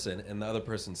one person and the other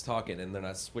person's talking and they're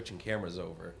not switching cameras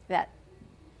over.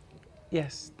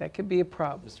 Yes, that could be a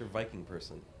problem. Mr. Viking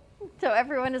person. So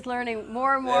everyone is learning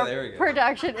more and more there we go.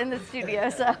 production in the studio.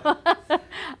 So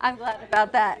I'm glad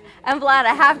about that. And Vlad,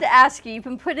 I have to ask you, you've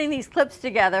been putting these clips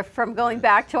together from going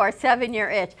back to our 7-year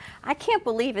itch. I can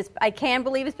believe it's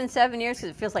been 7 years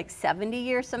because it feels like 70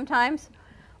 years sometimes.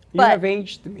 You have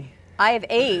aged me. I have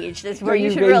aged. That's where No, you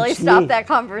you've should really aged stop me. that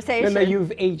conversation. No,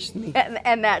 you've aged me.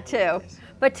 And that too.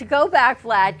 But to go back,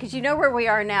 Vlad, because you know where we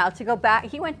are now, to go back,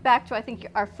 he went back to, I think,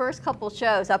 our first couple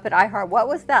shows up at iHeart. What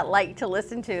was that like to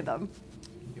listen to them?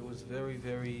 It was very,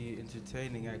 very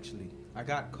entertaining, actually. I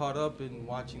got caught up in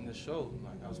watching the show.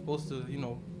 Like, I was supposed to, you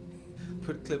know,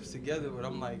 put clips together, but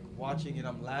I'm like watching it,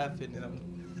 I'm laughing,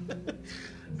 and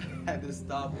I had to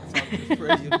stop and talk to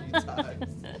Freddie a few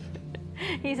times.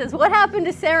 He says, what happened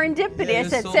to serendipity? Yeah, I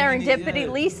said, there's so many, serendipity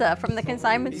yeah. Lisa from the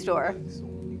consignment store.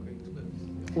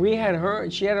 We had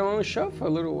her, she had her own show for a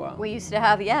little while. We used to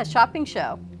have, yeah, a shopping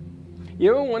show.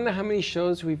 You ever wonder how many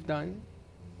shows we've done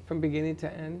from beginning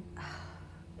to end?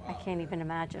 I can't even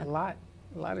imagine. A lot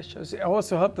of shows. It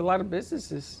also helped a lot of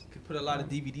businesses. Could put a lot of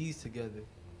DVDs together.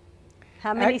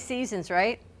 How many seasons,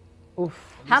 right?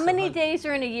 Oof. How many days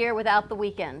are in a year without the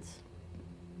weekends?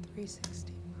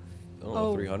 360. I don't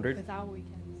know, 300? Without weekends.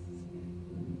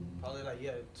 Probably like,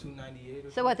 yeah, 298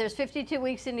 or So what, there's 52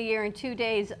 weeks in a year and 2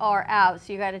 days are out.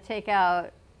 So you got to take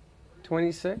out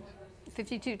 26?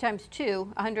 52 times 2,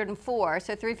 104.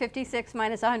 So 356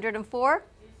 minus 104?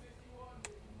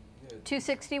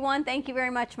 261. Thank you very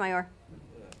much, Mayor.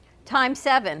 Times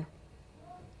 7.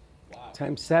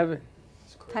 Times 7.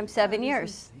 Times 7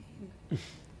 years.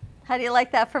 How do you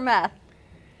like that for math?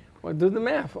 Well, do the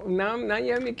math. Now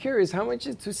you have me curious. How much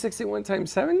is 261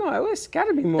 times 7? No, it's got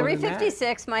to be more than that.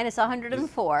 356 minus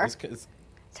 104 It's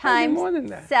times more than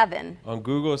that. 7. On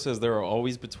Google, it says there are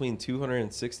always between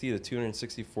 260 to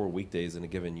 264 weekdays in a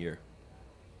given year.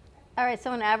 All right,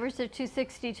 so an average of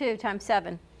 262 times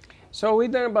 7. So we've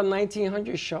done about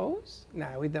 1,900 shows?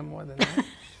 Nah, we've done more than that.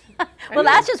 Well,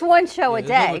 that's just one show a There's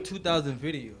day. over 2,000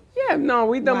 videos. Yeah, no,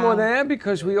 we've done more than that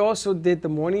because we also did the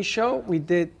morning show. We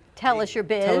did Tell Us Your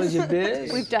Biz. Tell Us Your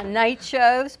Biz. We've done night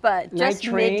shows, but Night just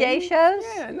Train. midday shows?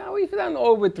 Yeah, no, we've done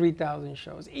over 3,000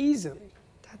 shows, easily.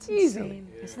 That's easily. insane.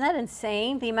 Isn't that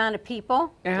insane, the amount of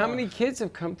people? And how many kids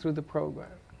have come through the program?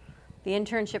 The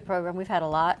internship program, we've had a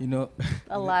lot. You know,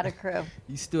 A lot of crew.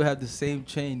 you still have the same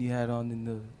chain you had on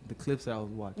in the clips I was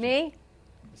watching. Me?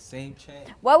 The same chain.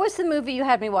 What was the movie you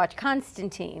had me watch?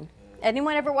 Constantine.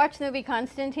 Anyone ever watch the movie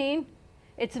Constantine?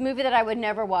 It's a movie that I would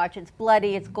never watch. It's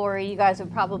bloody, it's gory. You guys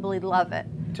would probably love it.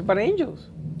 It's about angels.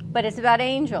 But it's about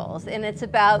angels, and it's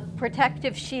about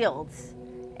protective shields.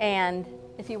 And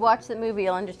if you watch the movie,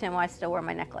 you'll understand why I still wear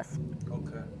my necklace.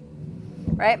 Okay.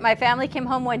 Right? My family came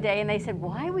home one day and they said,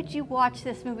 why would you watch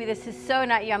this movie? This is so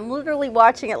not you. I'm literally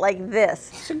watching it like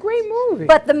this. It's a great movie.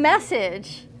 But the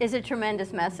message is a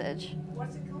tremendous message.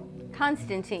 What's it called?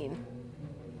 Constantine.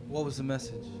 What was the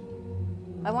message?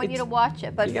 I want you to watch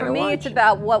it. But You for gotta me, watch it's it.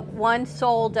 about what one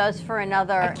soul does for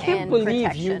another I can't and believe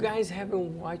protection. you guys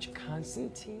haven't watched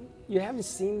Constantine. You haven't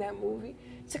seen that movie?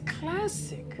 It's a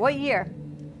classic. What year?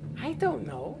 I don't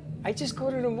know. I just go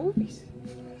to the movies.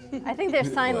 I think they're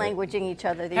sign languaging each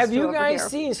other. These Have two you over guys here.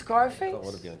 seen Scarface? I don't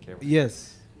want to be on camera.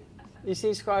 Yes. You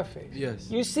seen Scarface? Yes.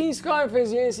 You seen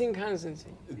Scarface, you ain't seen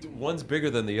Constantine. One's bigger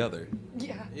than the other.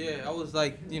 Yeah. Yeah, I was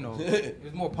like, you know, it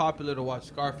was more popular to watch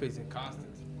Scarface than Constantine.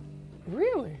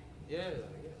 Really? Yeah.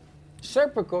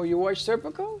 Serpico, you watch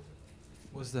Serpico?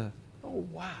 What's that? Oh,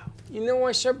 wow. You don't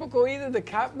watch Serpico either, the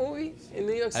cop movie in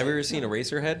New York City? Have you ever seen I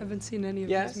Eraserhead? haven't seen any of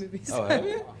Yes. those movies. Oh, have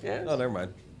you? Yes. Oh, never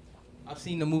mind. I've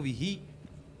seen the movie Heat.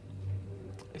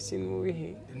 I've seen the movie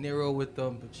Heat. De Niro with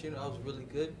Pacino. That was really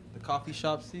good. The coffee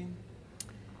shop scene.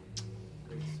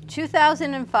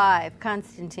 2005,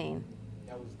 Constantine.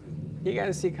 That was good. You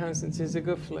gotta see Constantine. It's a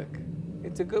good flick.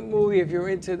 It's a good movie if you're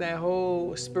into that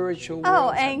whole spiritual world.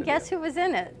 Oh, type and of guess thing. who was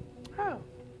in it? Oh.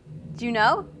 Do you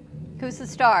know? Who's the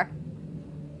star?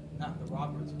 Not the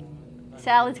Roberts one.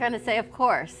 Sally's going to say, of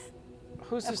course.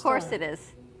 Who's the Of course star? it is.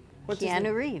 What's his Keanu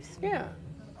name? Reeves. Yeah.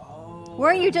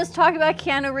 Weren't you just talking about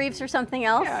Keanu Reeves or something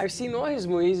else? Yeah, I've seen all his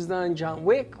movies. He's done John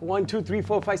Wick, 1, 2, 3,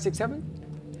 4, 5, 6,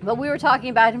 7. But we were talking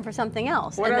about him for something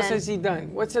else. What and else then- has he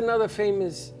done? What's another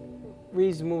famous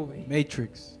Reeves movie?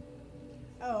 Matrix.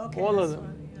 Oh, okay. All that's of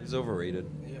them. He's overrated.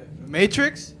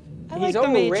 Matrix? He's like The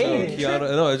overrated. Keanu,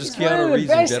 no, it's just He's one Keanu of the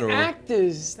Reeves in best general.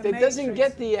 actors The that doesn't Matrix.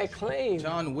 get the acclaim.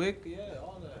 John Wick? Yeah,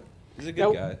 all that. He's a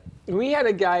good Now, guy. We had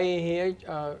a guy in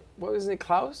here, what was it,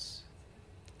 Klaus?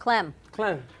 Clem.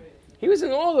 Clem. He was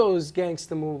in all those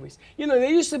gangster movies. You know, there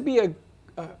used to be a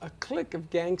clique of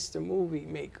gangster movie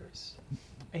makers.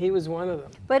 And he was one of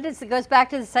them. But it goes back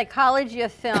to the psychology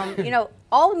of film. You know,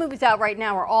 all the movies out right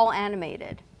now are all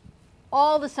animated.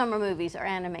 All the summer movies are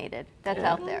animated. That's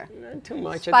out there. Not too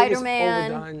much.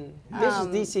 Spider-Man. I think it's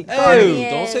overdone. This is DC. Hey,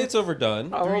 don't say it's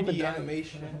overdone. 3D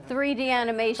animation. 3D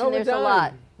animation, It's there's a overdone.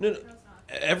 lot. No,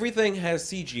 everything has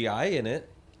CGI in it.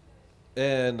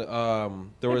 And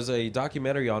there was a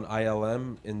documentary on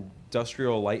ILM,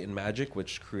 Industrial Light and Magic,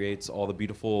 which creates all the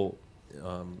beautiful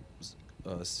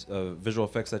visual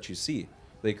effects that you see.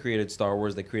 They created Star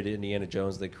Wars, they created Indiana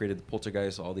Jones, they created the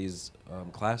Poltergeist, all these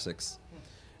classics.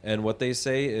 And what they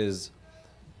say is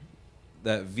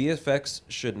that VFX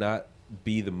should not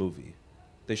be the movie.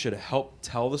 They should help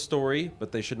tell the story,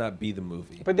 but they should not be the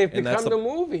movie. But they've And that's become the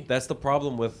movie. That's the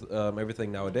problem with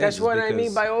everything nowadays. That's is what I mean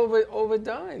because- by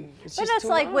overdone. It's But just that's too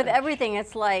like with much. everything.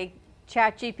 It's like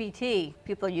ChatGPT.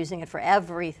 People are using it for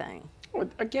everything. Well,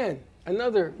 again,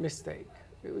 another mistake.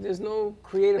 There's no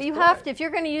creative But you thought. have to, if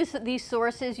you're going to use these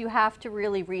sources, you have to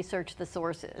really research the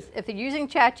sources. If they're using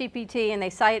ChatGPT and they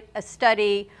cite a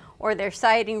study or they're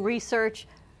citing research,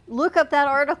 look up that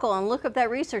article and look up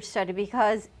that research study,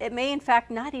 because it may in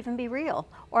fact not even be real,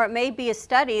 or it may be a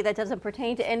study that doesn't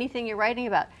pertain to anything you're writing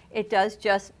about. It does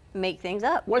just make things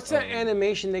up. What's that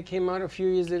animation that came out a few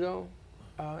years ago?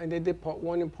 And they did part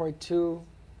 1 and part 2,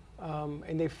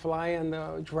 and they fly on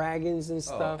the dragons and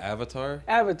stuff. Avatar?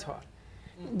 Avatar.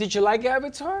 Did you like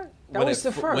Avatar? That was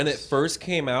the first. When it first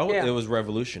came out, Yeah. it was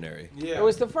revolutionary. It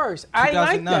was the first. I like that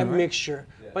 2009, right? mixture.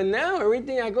 But now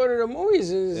everything I go to the movies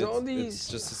is It's, all these. it's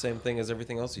just the same thing as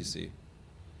everything else you see.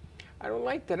 I don't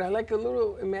like that. I like a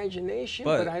little imagination,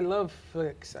 but, But I love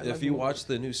flicks. I If love you movies. watch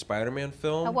the new Spider-Man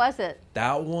film, How was it?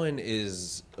 that one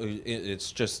is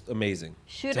it's just amazing.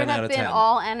 Should 10 it out have of been 10.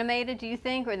 all animated, do you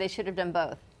think, or they should have done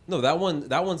both? No, that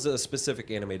one's a specific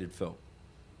animated film.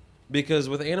 Because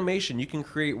with animation, you can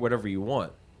create whatever you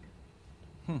want.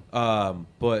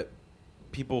 But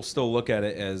people still look at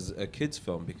it as a kid's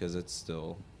film because it's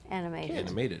still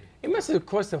Animated. It must have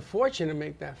cost a fortune to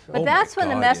make that film. But that's when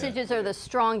the messages are the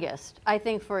strongest, I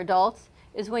think, for adults,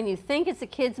 is when you think it's a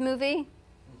kid's movie,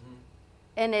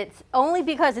 and it's only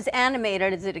because it's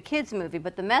animated is it a kid's movie,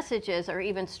 but the messages are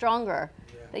even stronger,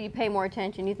 that you pay more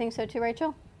attention. You think so too,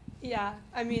 Rachel? Yeah,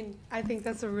 I mean, I think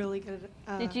that's a really good.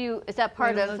 Is that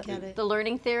part way to of look at it. the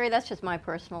learning theory? That's just my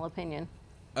personal opinion.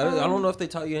 I don't know if they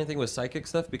taught you anything with psychic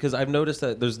stuff, because I've noticed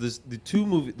that there's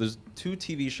two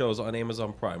TV shows on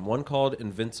Amazon Prime. One called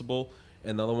Invincible,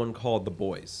 and the other one called The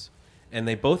Boys, and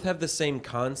they both have the same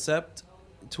concept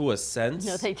to a sense.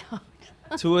 No, they don't.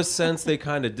 To a sense, they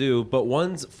kind of do, but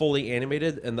one's fully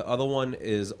animated, and the other one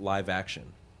is live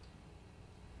action.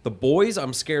 The Boys,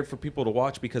 I'm scared for people to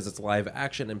watch because it's live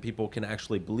action, and people can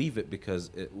actually believe it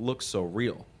because it looks so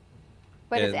real.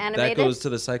 But and it's animated? That goes to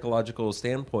the psychological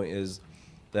standpoint, is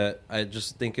that I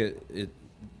just think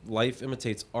life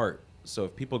imitates art. So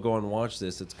if people go and watch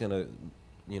this, it's gonna,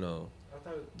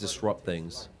 disrupt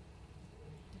things.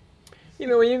 You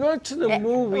know, when you go to the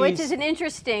movies, Which is an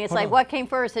interesting, it's Hold like on. what came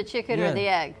first, the chicken or the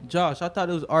egg? Josh, I thought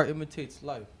it was art imitates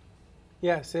life.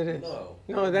 Yes, it is.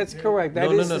 No, that's correct. That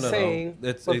No, is no, the no, no. saying.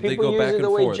 That's- But they people go use back it the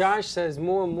and way forth. Josh says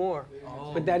more and more.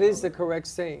 But that is the correct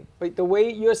saying. But the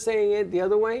way you're saying it the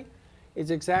other way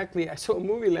is exactly. I saw a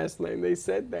movie last night and they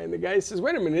said that. And the guy says,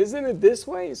 wait a minute, isn't it this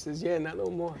way? He says, yeah, not no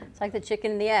more. It's like the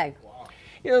chicken and the egg.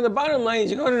 You know, the bottom line is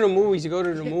you go to the movies, you go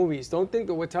to the movies. Don't think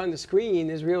that what's on the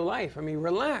screen is real life. I mean,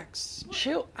 relax,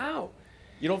 chill out.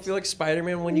 You don't feel like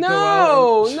Spider-Man when you No, go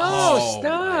out? no, Oh, stop.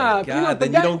 my You know, God, but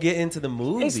then that- you don't get into the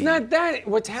movie. It's not that.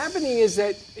 What's happening is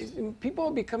that people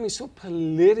are becoming so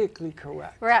politically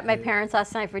correct. We're at my parents'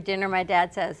 last night for dinner. My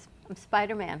dad says, I'm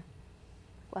Spider-Man.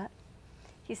 What?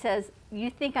 He says, you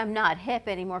think I'm not hip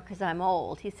anymore because I'm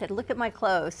old. He said, look at my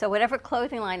clothes. So whatever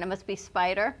clothing line, I must be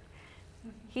Spider.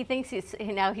 He thinks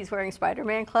now he's wearing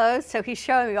Spider-Man clothes, so he's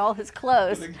showing me all his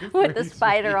clothes with the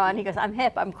spider on. He goes, I'm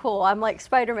hip, I'm cool, I'm like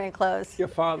Spider-Man clothes. Your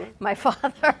father? My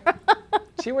father.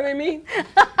 See what I mean?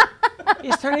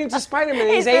 He's turning into Spider-Man.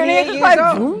 He's turning 88 into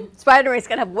years old. Spider-Man's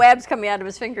going to have webs coming out of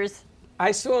his fingers.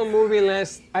 I saw a movie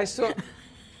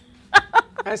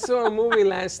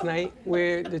last night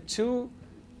where the two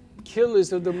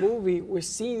killers of the movie were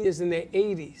seniors in their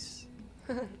 80s.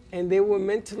 And they were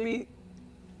mentally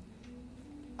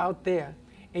out there.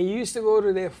 And you used to go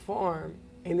to their farm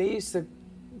and they used to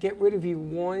get rid of you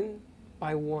one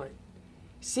by one.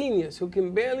 Seniors who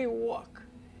can barely walk,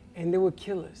 and they were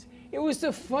killers. It was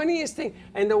the funniest thing.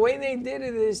 And the way they did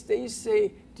it is they used to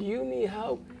say, "Do you need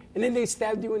help?" And then they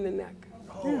stabbed you in the neck.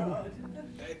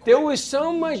 There was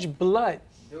so much blood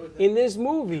in this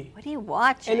movie. What are you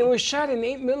watching? And it was shot in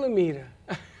 8mm.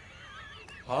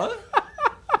 Huh?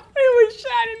 It was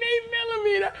shot in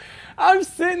 8mm. I'm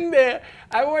sitting there.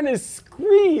 I want to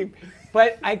scream.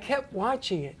 But I kept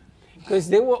watching it because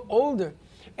they were older.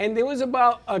 And there was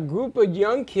about a group of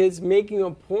young kids making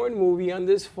a porn movie on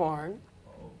this farm.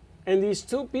 And these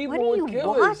two people What are were you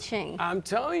killers. watching? I'm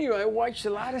telling you, I watched a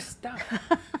lot of stuff.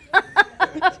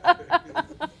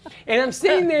 And I'm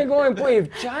sitting there going, boy,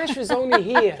 if Josh was only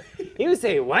here, he would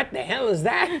say, "What the hell is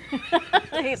that?"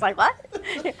 He's like, what?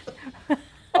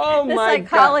 Oh The my God.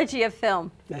 psychology of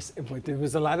film. But there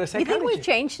was a lot of You psychology. think we've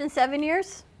changed in 7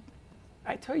 years?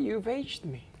 I tell you, you've aged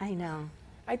me. I know.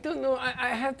 I don't know. I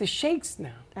have the shakes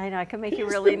now. I know. I can make you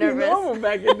Used really to be nervous. normal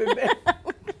back in the day.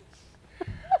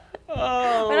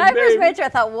 Oh, When I first baby. met you, I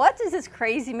thought, what does this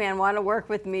crazy man want to work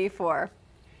with me for?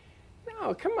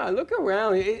 No, come on, look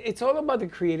around. It's all about the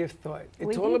creative thought. It's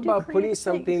We all do about putting creative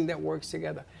something things. that works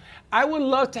together. I would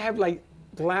love to have like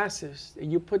glasses.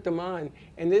 You put them on,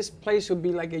 and this place would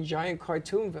be like a giant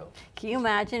Cartoonville. Can you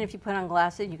imagine if you put on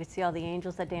glasses, you could see all the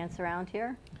angels that dance around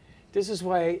here? This is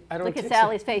why I don't Look at take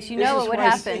Sally's face. You this know is what would why-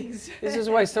 happen. This is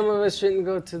why some of us shouldn't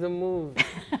go to the movie.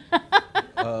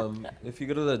 If you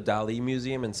go to the Dali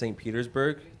Museum in St.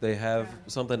 Petersburg, they have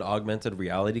something augmented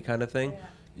reality kind of thing.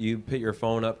 You put your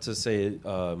phone up to say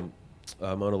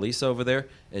Mona Lisa over there,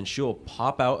 and she'll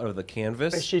pop out of the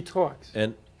canvas. And she talks.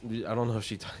 And I don't know if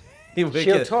she talks.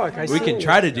 She'll talk. We can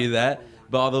try to do that,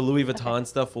 but all the Louis Vuitton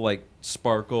stuff will like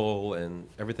sparkle and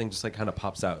everything just like kind of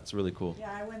pops out. It's really cool.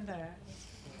 Yeah, I went there.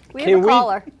 We have a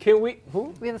caller. Can we?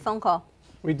 Who? We have a phone call.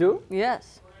 We do?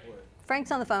 Yes. Frank's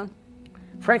on the phone.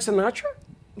 Frank Sinatra?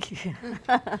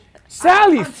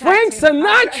 Sally, Frank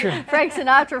Sinatra. Frank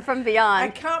Sinatra from I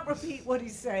Beyond. can't repeat what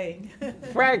he's saying.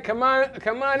 Frank, come on She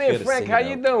in, had to Frank. sing How it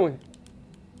you out. doing?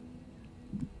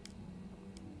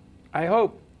 I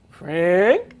hope.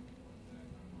 Frank?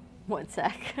 1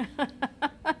 sec.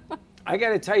 I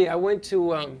gotta tell you, I went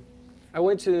to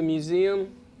the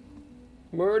museum,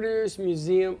 Murders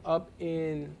Museum up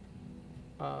in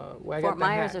where I got Fort the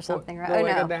Myers hat. or something, right? No, Oh, I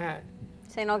no. got the hat.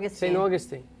 St. Augustine. St.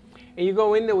 Augustine. And you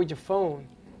go in there with your phone,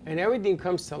 and everything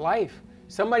comes to life.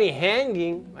 Somebody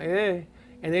hanging, like,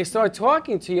 and they start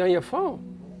talking to you on your phone.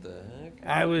 What the heck?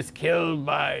 I was killed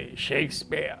by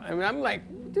Shakespeare. I mean, I'm like,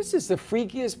 this is the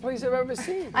freakiest place I've ever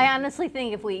seen. I honestly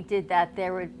think if we did that,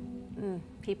 there would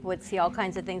people would see all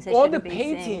kinds of things they All the shouldn't be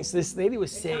seeing. paintings, this lady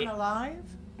was Come saying, alive?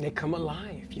 they come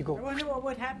alive. You I go, wonder what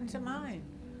would happen to mine.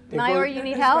 they Myra, go- you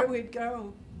need That's help? where we'd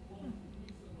go.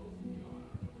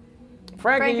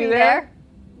 Frank, are Frank, you there?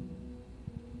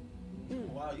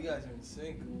 Wow, you guys are in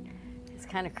sync. It's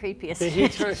kind of creepy. He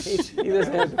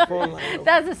doesn't have the phone line open.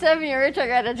 That's a 7-year itch, I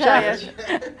gotta tell you.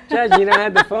 Judge, you don't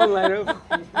have the phone line open.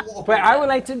 But I would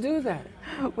like to do that.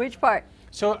 Which part?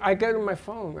 So I go to my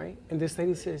phone, right? And this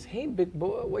lady says, "Hey, big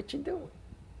boy, what you doing?"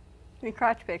 The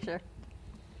crotch picture.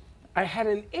 I had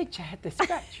an itch. I had to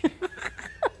scratch.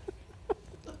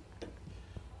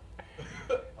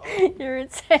 You're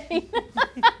insane.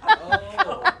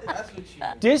 That's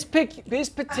what you. This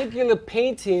particular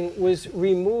painting was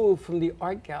removed from the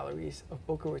art galleries of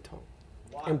Boca Raton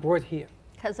and brought here.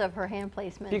 Because of her hand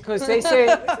placement. Because they say,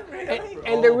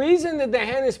 and the reason that the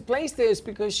hand is placed there is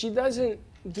because she doesn't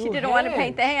do She didn't want to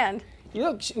paint the hands. hand. You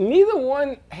look, neither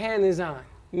one hand is on.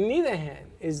 Neither hand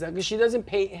is on because she doesn't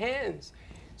paint hands.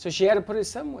 So she had to put it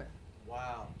somewhere.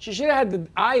 Wow. She should have had the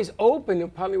eyes open.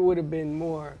 It probably would have been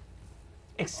more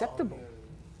acceptable.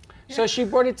 So she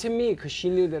brought it to me because she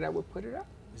knew that I would put it up.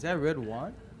 Is that red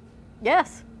wine?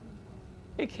 Yes,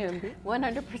 It can be.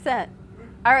 100%.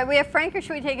 All right, we have Frank, or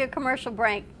should we take a commercial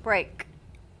break?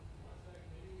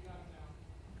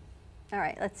 All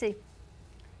right, let's see.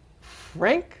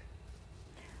 Frank?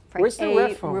 Frank Where's the A.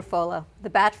 red phone? Ruffolo. The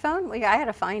bat phone? Well, yeah, I had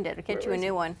to find it. I'll get Where you a is new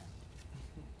it? one.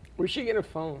 We should get a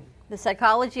phone. The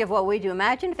psychology of what we do.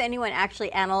 Imagine if anyone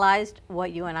actually analyzed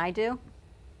what you and I do.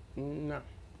 No.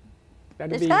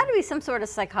 That'd There's be. got to be some sort of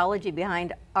psychology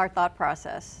behind our thought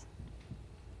process.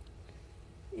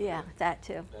 Yeah, that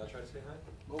too.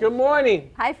 Good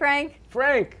morning, Hi, Frank.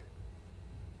 Frank.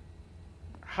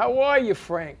 How are you,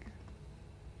 Frank?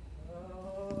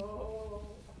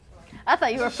 I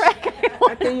thought you were Frank. I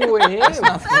thought you were him.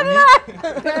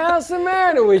 What the hell's the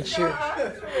matter with you?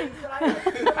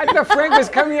 I thought Frank was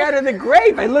coming out of the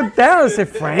grave. I looked down and said,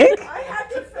 Frank? I had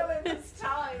to fill in this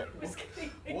time.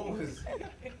 It was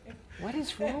What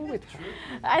is wrong with her?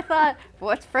 I thought,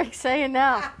 what's Frank saying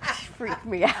now? She freaked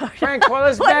me out. Frank, call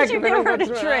us What back. did you We're give gonna her go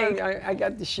to through- drink? I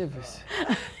got the shivers.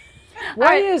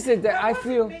 Why is it that I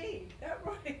feel...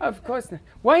 Of course not.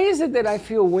 Why is it that I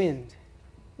feel wind?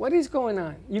 What is going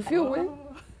on? You feel wind?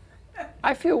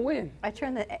 I feel wind. I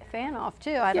turned the fan off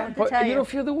too. I don't have to But tell you you. don't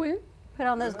feel the wind? Put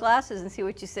on those glasses and see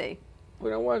what you see.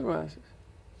 Put on what glasses?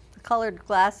 The colored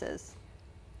glasses.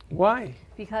 Why?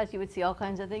 Because you would see all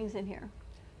kinds of things in here.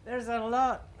 There's a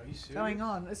lot going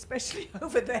on, especially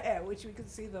over there, which we can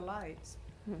see the lights.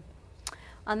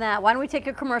 On that, why don't we take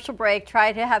a commercial break,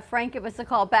 try to have Frank give us a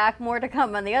call back. More to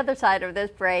come on the other side of this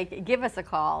break. Give us a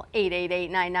call,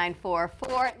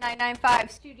 888-994-4995,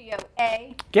 Studio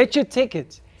A. Get your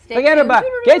tickets. Stay Forget tuned. about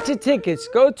it. Get your tickets.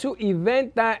 Go to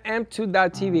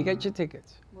event.m2.tv. Get your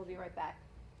tickets. We'll be right back.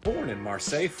 Born in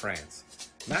Marseille, France,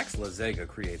 Max Lazega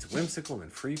creates whimsical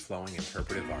and free-flowing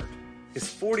interpretive art. His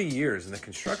 40 years in the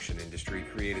construction industry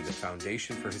created the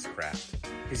foundation for his craft.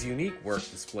 His unique work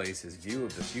displays his view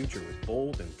of the future with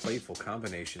bold and playful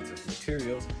combinations of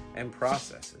materials and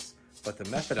processes, but the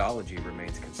methodology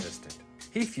remains consistent.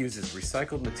 He fuses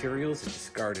recycled materials and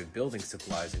discarded building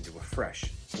supplies into a fresh,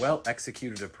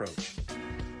 well-executed approach.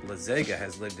 Lazega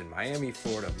has lived in Miami,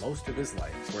 Florida most of his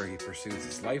life, where he pursues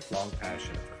his lifelong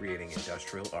passion of creating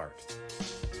industrial art.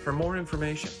 For more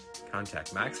information,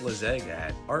 contact Max Lazega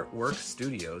at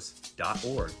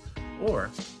artworkstudios.org or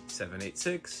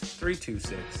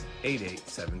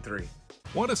 786-326-8873.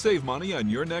 Want to save money on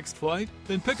your next flight?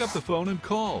 Then pick up the phone and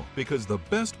call, because the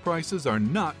best prices are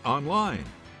not online.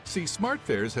 See,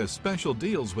 SmartFares has special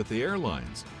deals with the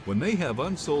airlines. When they have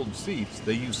unsold seats,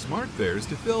 they use SmartFares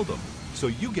to fill them. So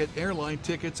you get airline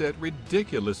tickets at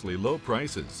ridiculously low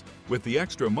prices. With the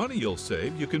extra money you'll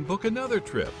save, you can book another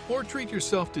trip or treat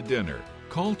yourself to dinner.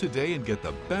 Call today and get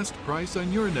the best price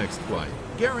on your next flight,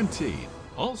 guaranteed.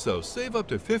 Also, save up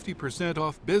to 50%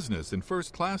 off business and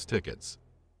first class tickets.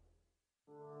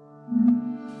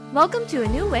 Welcome to a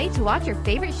new way to watch your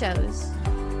favorite shows.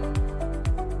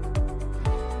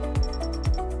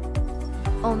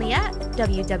 Only at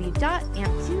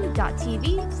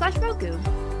www.amp2.tv/Roku.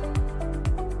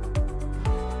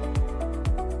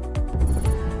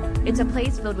 It's a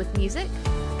place filled with music,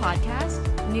 podcasts,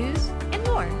 news, and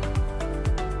more.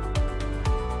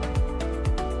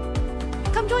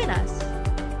 Come join us.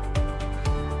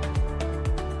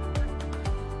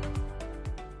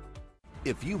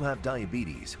 If you have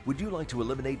diabetes, would you like to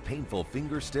eliminate painful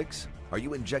finger sticks? Are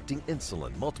you injecting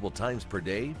insulin multiple times per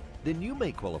day? Then you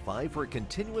may qualify for a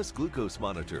continuous glucose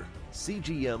monitor.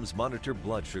 CGMs monitor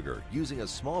blood sugar using a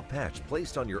small patch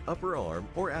placed on your upper arm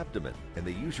or abdomen, and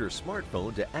they use your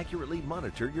smartphone to accurately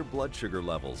monitor your blood sugar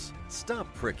levels.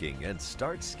 Stop pricking and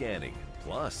start scanning.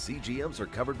 Plus, CGMs are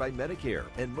covered by Medicare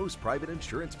and most private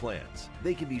insurance plans.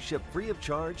 They can be shipped free of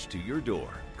charge to your door.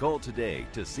 Call today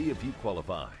to see if you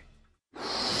qualify.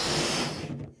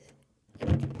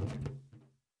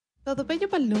 Todo Bello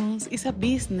Balloons is a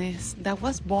business that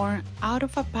was born out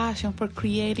of a passion for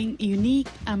creating unique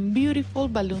and beautiful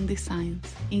balloon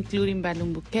designs, including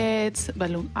balloon bouquets,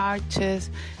 balloon arches,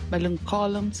 balloon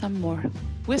columns, and more.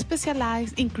 We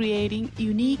specialize in creating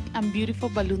unique and beautiful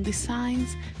balloon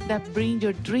designs that bring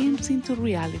your dreams into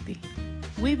reality.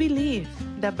 We believe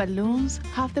that balloons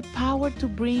have the power to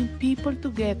bring people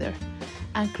together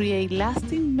and create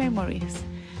lasting memories,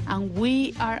 and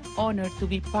we are honored to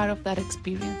be part of that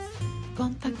experience.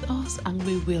 Contact us and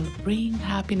we will bring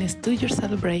happiness to your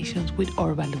celebrations with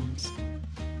our balloons.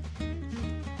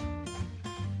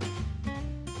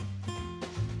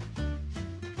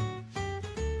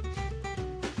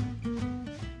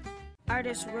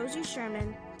 Artist Rosie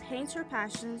Sherman paints her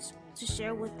passions to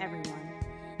share with everyone.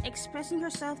 Expressing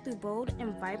herself through bold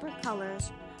and vibrant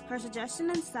colors, her suggestion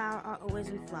and style are always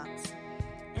in flux.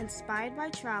 Inspired by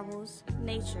travels,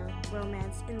 nature,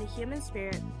 romance, and the human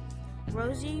spirit,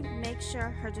 Rosie makes sure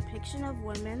her depiction of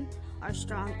women are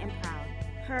strong and proud.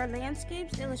 Her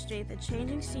landscapes illustrate the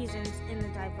changing seasons in the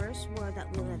diverse world that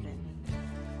we live in.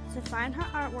 To find her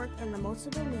artwork in the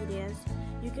multiple medias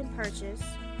you can purchase,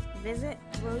 visit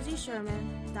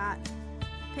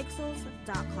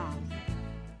rosiesherman.pixels.com.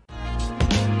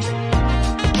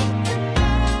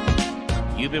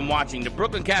 You've been watching the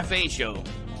Brooklyn Cafe Show.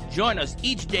 Join us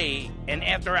each day and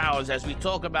after hours as we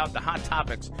talk about the hot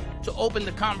topics to open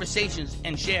the conversations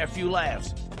and share a few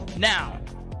laughs. Now,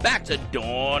 back to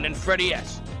Dawn and Freddie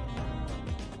S.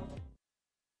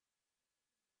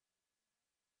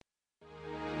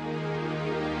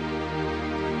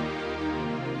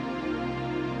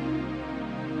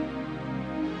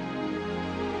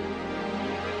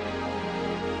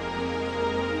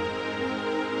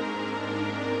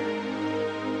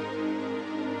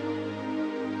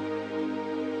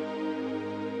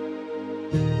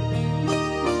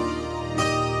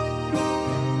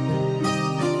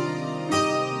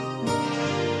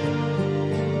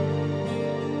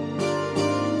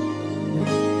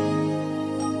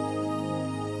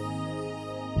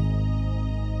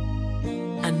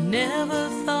 Never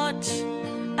thought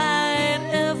I'd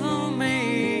ever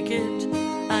make it.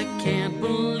 I can't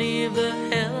believe the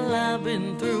hell I've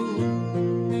been through.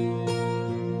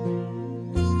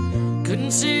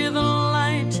 Couldn't see the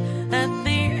light at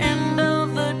the end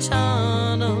of the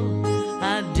tunnel.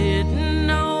 I didn't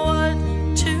know what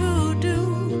to do.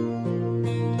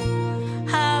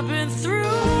 I've been through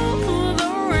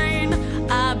the rain,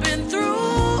 I've been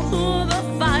through the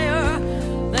fire.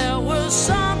 There was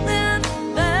something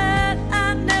that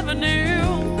I never knew.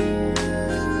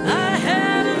 I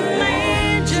had an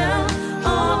angel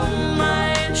on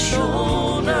my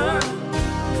shoulder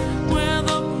with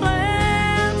a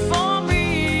plan for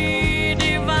me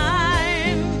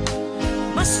divine.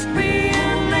 Must be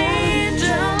an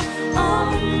angel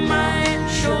on my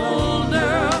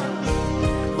shoulder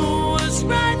who was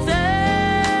right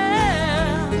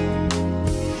there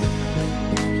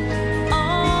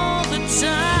all the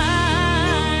time.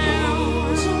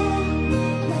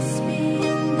 Must be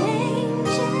an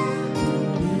angel.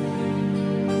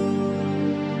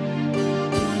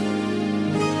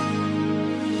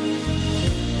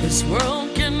 This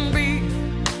world can be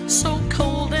so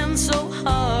cold and so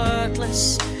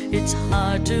heartless. It's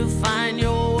hard to find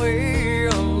your way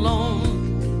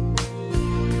alone.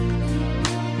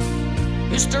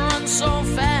 Used to run so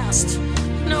fast,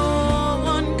 no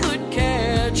one could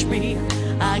catch me.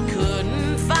 I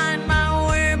couldn't find my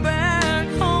way back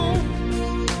home.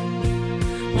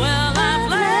 Well, I've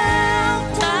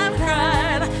laughed, I've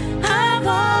cried, I've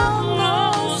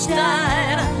almost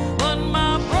died, but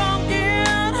my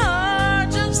broken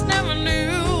heart just never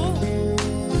knew.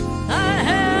 I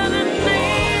had an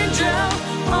angel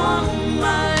on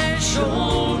my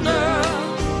shoulder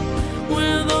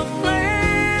with a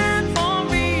plan for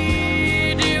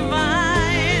me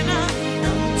divine.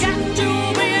 Got to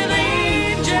be an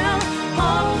angel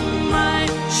on my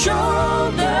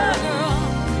shoulder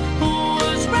who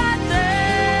was right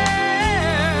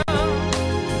there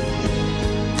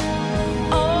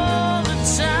all the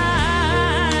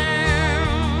time.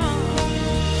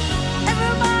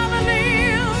 Everybody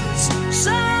needs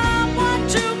someone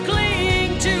to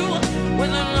cling to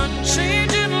with an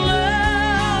unchanging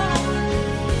love.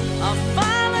 I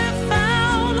finally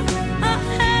found a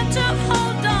hand to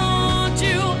hold on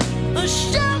to, a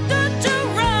shelter to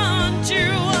run to.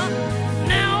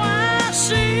 Now I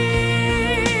see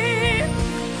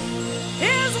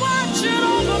He's watching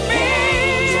over me.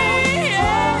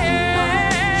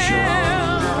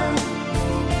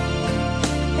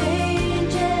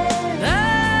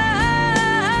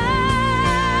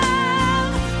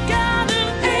 Got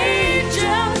an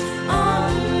angel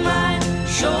on my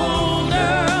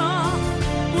shoulder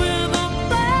with a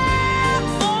plan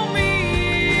for me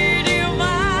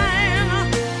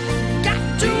divine. Got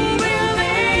to be an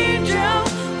angel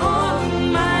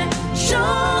on my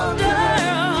shoulder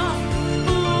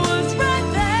who was right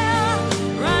there,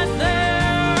 right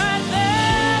there, right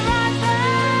there, right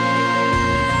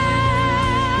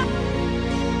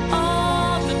there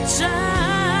all the time.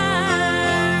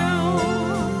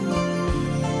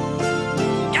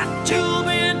 Got to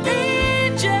be an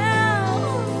angel,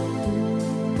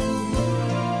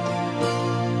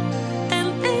 an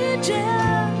angel,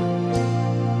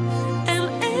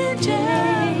 an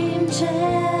angel,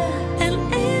 an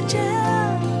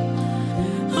angel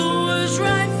who was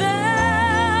right there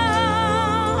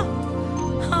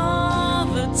all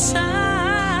the time.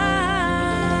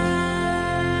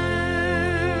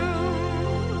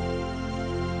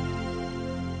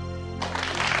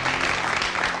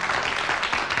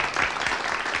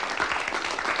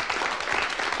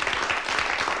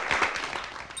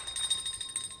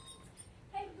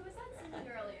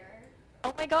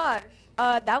 Oh my gosh,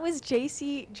 that was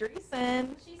JC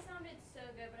Dreesen. She sounded so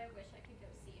good, but I wish I could go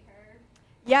see her.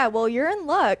 Yeah, well, you're in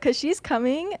luck because she's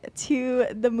coming to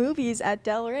the movies at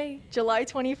Del Rey, July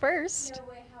 21st. No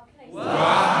way, how can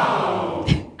I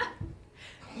see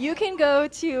You can go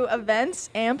to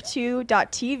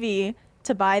eventsamp2.tv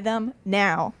to buy them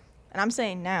now. And I'm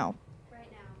saying now.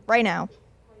 Right now.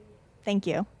 Thank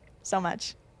you so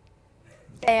much.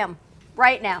 Bam.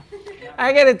 Right now.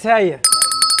 I gotta tell you,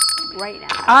 Right now.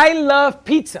 I love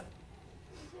pizza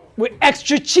with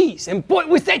extra cheese, and boy,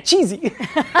 was that cheesy!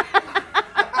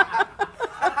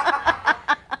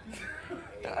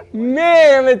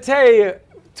 Man, I'm gonna tell you,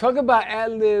 talk about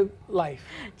ad-lib life.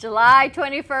 July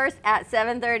 21st at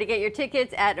 7:30. Get your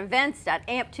tickets at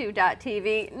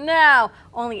events.amp2.tv now.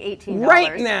 Only $18.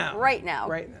 Right now. Right now.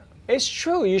 Right now. It's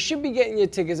true. You should be getting your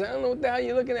tickets. I don't know what the hell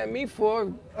you're looking at me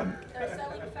for. They're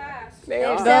selling fast. They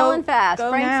They're are. selling fast. Go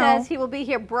Frank now. says he will be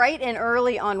here bright and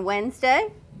early on Wednesday.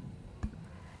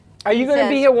 Are you He going to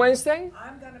be says- here Wednesday?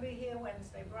 I'm going to be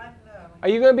Are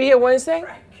you going to be here Wednesday?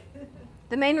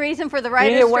 The main reason for the here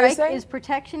writer's strike Wednesday? is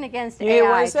protection against You AI.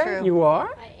 here Wednesday? True. You are?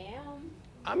 I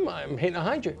am. I'm hitting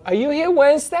 100. Are you here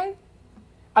Wednesday?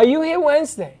 Are you here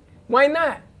Wednesday? Why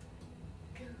not?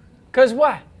 Cause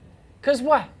what? Cause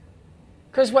what?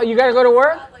 Cause what? You gotta go to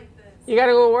work? You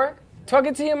gotta go to work? Talk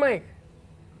it to your mic.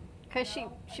 Because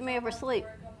she may oversleep.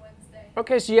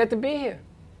 Okay, so you have to be here.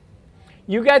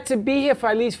 You got to be here for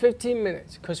at least 15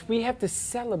 minutes because we have to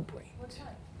celebrate.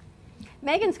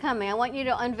 Megan's coming. I want you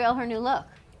to unveil her new look.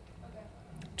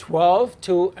 12,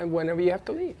 2, and whenever you have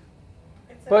to leave.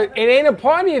 But it ain't a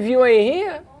party if you ain't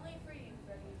here.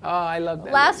 Oh, I love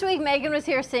that. Last week, Megan was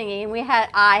here singing, and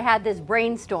I had this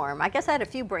brainstorm. I guess I had a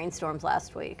few brainstorms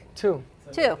last week. Two.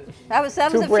 That was a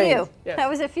brains. few. Yes. That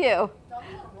was a few.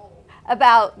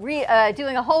 About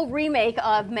doing a whole remake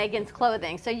of Megan's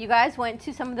clothing. So you guys went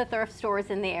to some of the thrift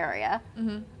stores in the area.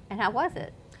 And how was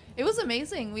it? It was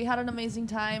amazing. We had an amazing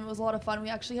time. It was a lot of fun. We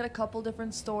actually had a couple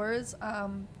different stores.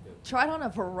 Tried on a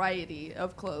variety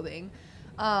of clothing.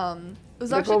 It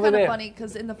was actually kind of funny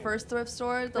because in the first thrift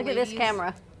store, the Look ladies, at this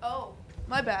camera. Oh,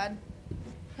 my bad.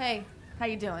 Hey, how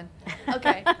you doing?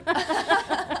 Okay.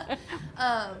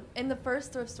 In the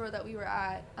first thrift store that we were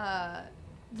at,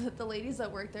 the ladies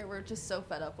that worked there were just so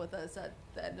fed up with us at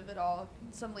the end of it all.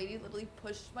 Some lady literally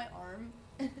pushed my arm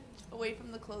away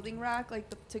from the clothing rack, like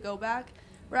the to-go back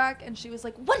rack, and she was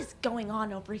like, "What is going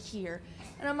on over here?"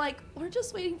 And I'm like, "We're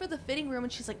just waiting for the fitting room."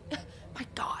 And she's like, "My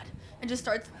God," and just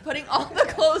starts putting all the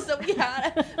clothes that we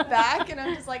had back. And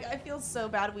I'm just like, I feel so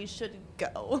bad. We shouldn't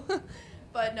go.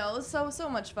 But no, it was so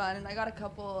much fun, and I got a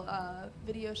couple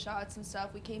video shots and stuff.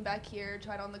 We came back here,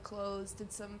 tried on the clothes,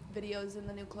 did some videos in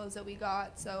the new clothes that we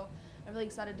got. So I'm really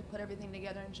excited to put everything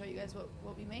together and show you guys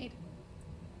what we made.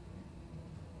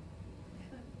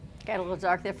 Got a little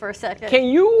dark there for a second. Can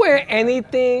you wear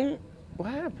anything?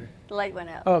 What happened? The light went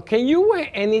out. Oh, can you wear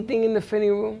anything in the fitting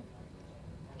room?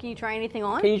 Can you try anything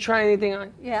on? Can you try anything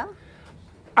on? Yeah.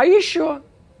 Are you sure?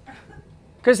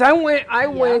 Because I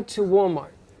went to Walmart.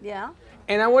 Yeah.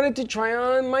 And I wanted to try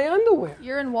on my underwear.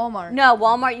 You're in Walmart. No,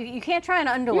 Walmart, you can't try on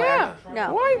underwear. Yeah.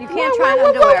 No, Why? you can't try on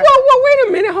underwear. Whoa, wait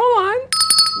a minute, hold on.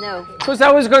 No. Because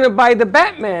I was going to buy the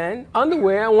Batman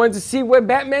underwear. I wanted to see where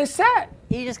Batman sat.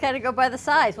 You just got to go by the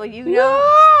size. Well, you know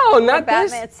No, where not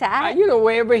this. Batman sat. You know,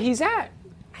 wherever he's at.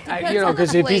 Depends You know, on the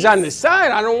because if he's on the place.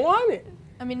 side, I don't want it.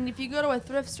 I mean, if you go to a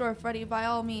thrift store, Freddie, by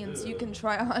all means, you can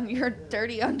try on your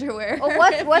dirty underwear. Well,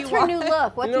 if what's you her want. new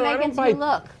look? What's No, I Megan's don't new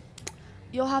buy- look?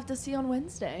 You'll have to see on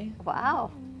Wednesday.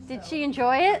 Wow. Did she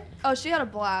enjoy it? Oh, she had a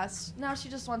blast. Now she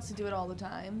just wants to do it all the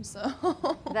time. So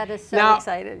That is so Now,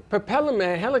 excited. Propeller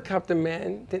Man, Helicopter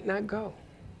Man did not go.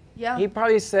 yeah. He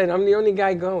probably said, I'm the only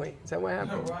guy going. Is that what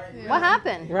happened? What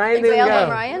happened? Ryan They didn't bailed on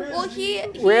go.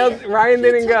 Ryan? Well, Ryan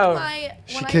didn't took go.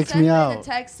 She when kicked I sent me her out. the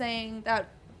text saying that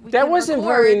we That couldn't wasn't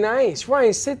record, very nice.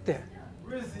 Ryan, sit there.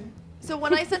 So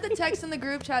when I sent the text in the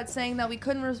group chat saying that we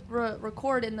couldn't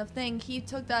record in the thing, he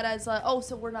took that as oh,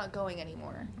 so we're not going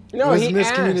anymore. No, it was he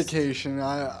asked.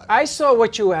 miscommunication. I saw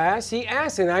what you asked. He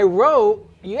asked, and I wrote,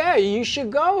 yeah, you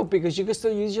should go because you can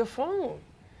still use your phone.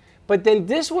 But then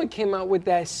this one came out with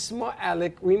that smart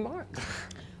aleck remark,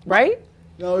 right?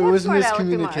 No, it What was smart aleck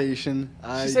remark? miscommunication.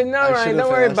 She said, no, Ryan, don't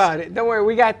worry about it. Don't worry,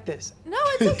 we got this. No,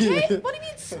 it's okay. What do you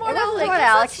mean smart It wasn't aleck? smart That's not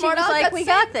Alex. She smart was aleck, like, that's we saying-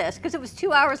 got this, because it was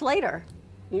 2 hours later.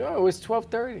 No, it was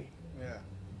 12:30. Yeah.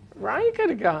 Ryan could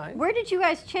have gone. Where did you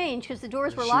guys change? Because the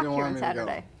doors were She locked didn't here want on me to go.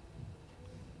 Saturday.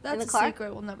 That's the a car?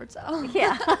 secret we'll never tell.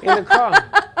 Yeah. In the car.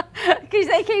 Because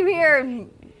they came here and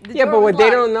the Yeah, door but was what they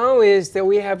locked. don't know is that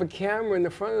we have a camera in the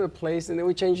front of the place, and they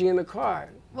were changing in the car.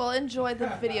 Well, enjoy the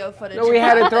video footage. No, we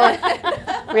had to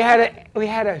throw. We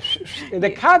had a. The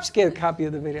cops get a copy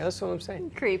of the video. That's what I'm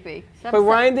saying. Creepy. But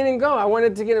Ryan didn't go. I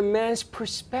wanted to get a man's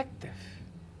perspective.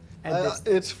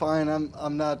 It's fine.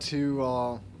 I'm not too.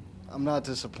 I'm not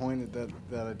disappointed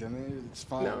that I didn't. It's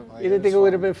fine. No, you didn't think it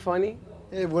would have been funny?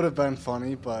 It would have been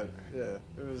funny, but yeah,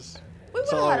 it was. We would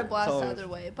it's have all- had a it's blast all- either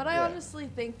way, but I yeah. honestly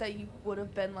think that you would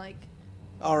have been like,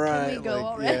 All right. can we go like,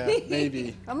 already? Yeah,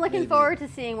 maybe. I'm looking maybe. forward to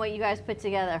seeing what you guys put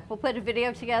together. We'll put a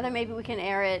video together. Maybe we can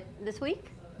air it this week.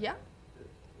 Yeah.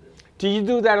 Do you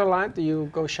do that a lot? Do you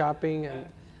go shopping? And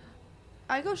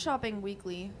I go shopping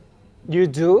weekly. you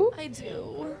do? I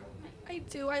do. I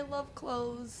do. I love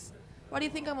clothes. Why do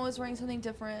you think I'm always wearing something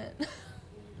different?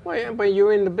 Well, yeah, but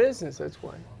you're in the business. That's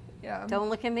why. Yeah. Don't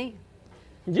look at me.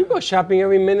 You go shopping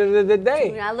every minute of the Do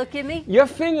day. not look at me. Your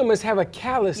finger must have a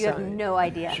callus You have on it. no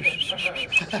idea.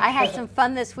 I had some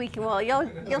fun this week, and well,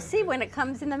 you'll see when it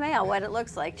comes in the mail what it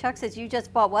looks like. Chuck says, "You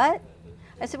just bought what?"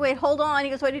 I said, "Wait, hold on." He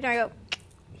goes, "What are you doing?" I go,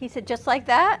 he said, "Just like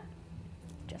that."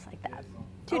 Just like that.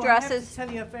 2 I dresses. have to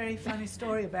tell you a very funny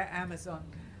story about Amazon.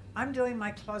 I'm doing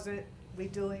my closet,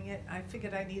 redoing it. I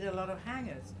figured I need a lot of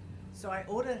hangers. So I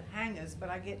ordered hangers, but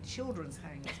I get children's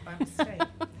hangers by mistake.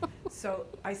 So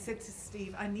I said to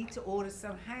Steve, I need to order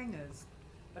some hangers.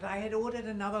 But I had ordered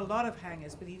another lot of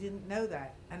hangers, but he didn't know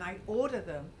that. And I ordered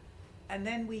them, and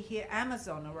then we hear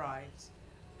Amazon arrives.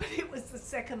 But it was the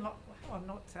second lot. Wow, I'm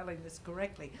not telling this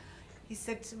correctly. He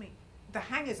said to me, the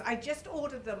hangers, I just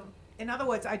ordered them. In other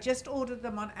words, I just ordered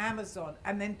them on Amazon,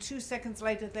 and then 2 seconds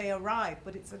later they arrived,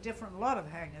 but it's a different lot of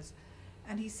hangers.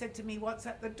 And he said to me, what's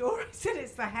at the door? I said,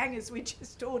 it's the hangers we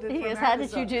just ordered from Amazon. How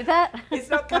did you do that? It's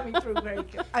not coming through very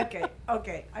good.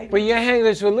 Okay. But your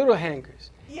hangers were little hangers.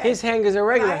 Yes. His hangers are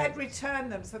regular. I had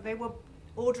returned them, so they were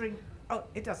ordering. Oh,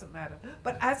 it doesn't matter.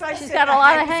 But as I She's said, got a the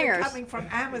lot of hangers are hangers. coming from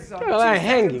Amazon. Got a lot 2 of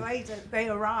seconds hanging. later, they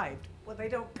arrived. Well, they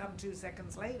don't come 2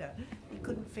 seconds later. You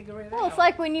couldn't figure it out. Well, it's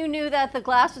like when you knew that the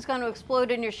glass was going to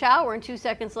explode in your shower, and 2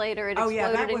 seconds later it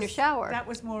exploded in your shower. That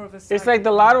was more of a. It's like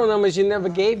the lotto numbers you never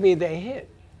gave me, they hit.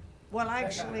 Well,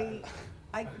 actually,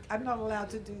 I'm not allowed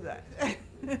to do that.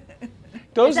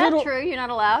 Is that true? You're not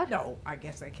allowed? No, I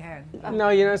guess I can. No,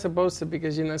 you're not supposed to,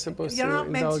 because you're not supposed You're to not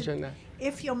meant indulge to. in that.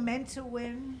 If you're meant to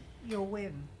win, you'll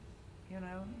win. You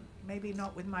know, maybe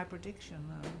not with my prediction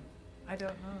though. I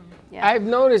don't know. I've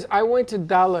noticed, I went to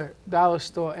dollar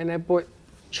store and I bought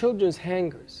children's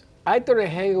hangers. I thought a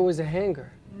hanger was a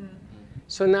hanger.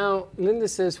 So now Linda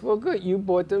says, well, good, you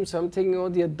bought them, so I'm taking all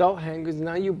the adult hangers.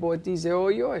 Now you bought these, they're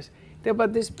all yours. They're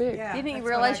about this big. Yeah, Didn't you that's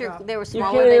realize what I got. they were You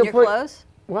smaller can't than even your put- clothes?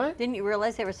 What? Didn't you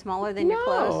realize they were smaller than your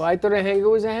clothes? No, I thought a hanger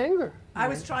was a hanger. I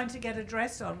was trying to get a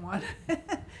dress on one.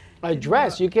 A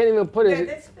dress, you can't even put They're a...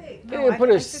 this big. Can't No, even put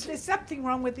I a... said, there's something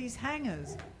wrong with these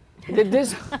hangers. They're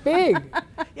this big.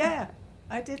 Yeah,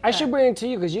 I did that. I should bring them to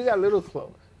you because you got little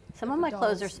clothes. Some of my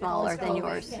clothes are smaller than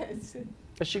yours. Yes.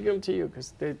 I should give them to you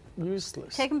because they're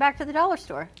useless. Take them back to the dollar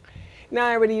store. No,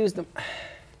 I already used them.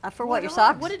 For what, your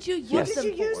socks? What did you use Yes. them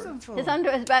What did you use for? them for?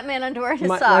 His Batman underwear and his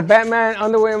My socks. Batman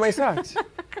underwear and my socks.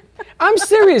 I'm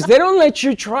serious. They don't let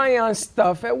you try on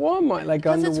stuff at Walmart, like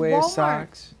 'Cause it's underwear, Walmart.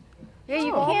 socks. Yeah,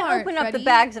 you Walmart, can't open up the Freddie.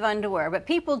 bags of underwear, but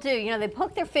people do. You know, they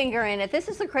poke their finger in it. This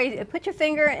is the crazy. They put your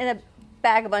finger in a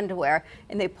bag of underwear,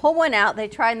 and they pull one out. They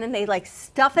try, and then they like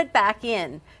stuff it back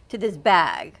in to this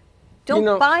bag.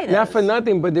 Don't buy those. Not for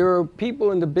nothing, but there are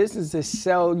people in the business that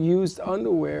sell used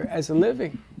underwear as a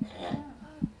living.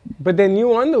 But their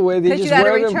new underwear, they Because just you got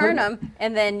to wear them. return them,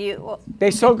 and then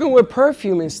They soak them with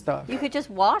perfume and stuff. you could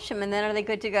just wash them, and then are they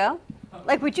good to go?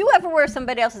 Like, would you ever wear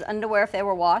somebody else's underwear if they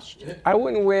were washed? I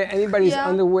wouldn't wear anybody's Yeah.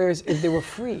 underwears if they were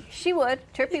free. She would.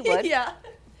 Trippy would. Yeah.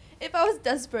 If I was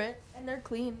desperate and they're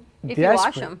clean. If you wash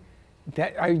Desperate. them.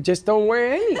 That I just don't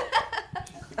wear any.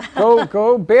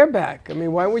 go bareback. I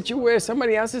mean, why would you wear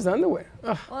somebody else's underwear?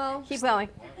 Ugh. Well, Keep going.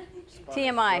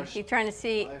 TMI. Keep trying to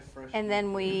see, and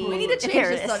then we. we need to change There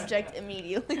the it is. subject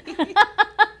immediately.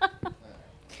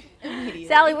 Immediately.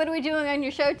 Sally, what are we doing on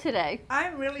your show today?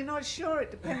 I'm really not sure.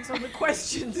 It depends on the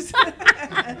questions.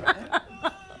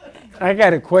 I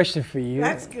got a question for you.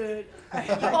 That's good. I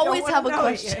don't always wanna have a know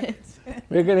it question. yet.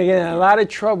 We're gonna get in a lot of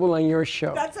trouble on your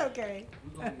show. That's okay.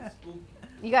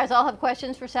 You guys all have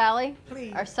questions for Sally?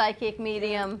 Please. Our psychic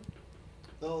medium.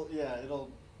 It'll.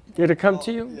 Did it come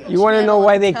to you? yeah. You want to know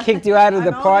why they kicked you out of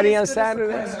the I'm party only on as good as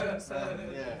the Saturday?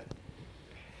 questions. Yeah.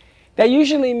 That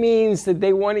usually means that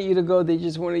they wanted you to go, they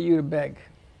just wanted you to beg.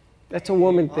 That's a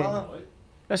woman thing.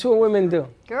 That's what women do.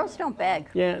 Girls don't beg.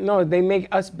 Yeah, no, they make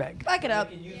us beg. Back it up.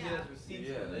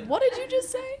 What did you just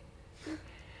say?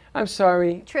 I'm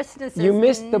sorry. Tristan says You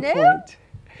missed the no. point.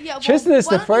 Yeah, Tristan is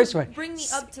why the don't first you one. Bring me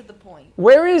up to the point.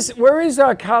 Where is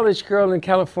our college girl in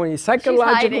California?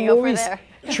 Psychological hiding over movies. there.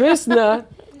 Trisna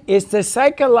is the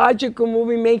psychological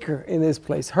movie maker in this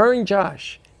place. Her and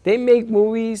Josh. They make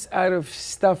movies out of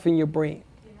stuff in your brain.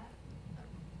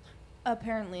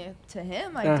 Apparently, to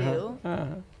him, I Uh-huh, do. uh-huh.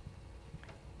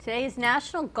 Today is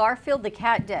National Garfield the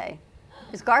Cat Day.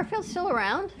 Is Garfield still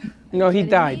around? No, he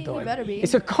Kidding died, me? Dawn. He better be.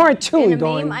 It's a cartoon, In a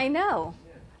Dawn. meme, I know.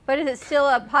 But is it still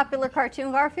a popular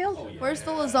cartoon, Garfield? Where's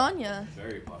the lasagna?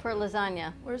 For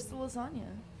lasagna. Where's the lasagna?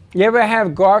 You ever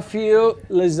have Garfield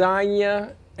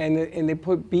lasagna and they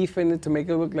put beef in it to make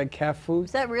it look like cat food?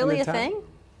 Is that on really the a top? thing?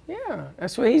 Yeah,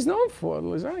 that's what he's known for,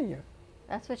 lasagna.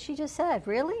 That's what she just said.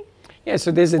 Really? Yeah,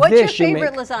 so there's a What's your dish you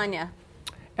favorite make. lasagna?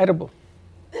 Edible.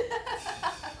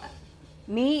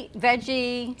 Meat,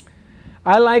 veggie.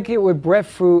 I like it with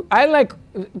breadfruit. I like,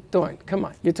 Dawn, come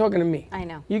on, you're talking to me. I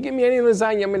know. You give me any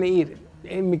lasagna, I'm gonna eat it.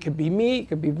 And it could be meat, it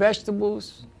could be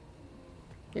vegetables.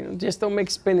 You know, just don't make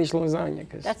spinach lasagna,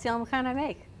 because That's the only kind I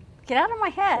make. Get out of my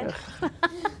head.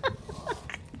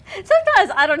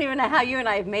 Sometimes I don't even know how you and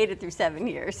I have made it through 7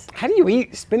 years. How do you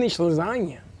eat spinach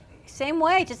lasagna? Same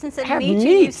way, just instead Have of meat, you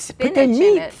use meats. Put spinach the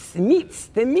in it.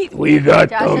 the meat. We got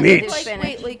Josh the has to do meats. spinach.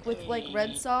 Wait, like with like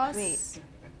red sauce? Meat.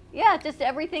 Yeah, just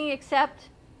everything except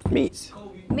Meats.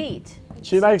 meat.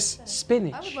 She likes I would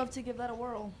spinach. love to give that a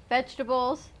whirl.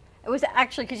 Vegetables. It was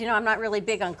actually, because I'm not really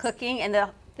big on cooking, and the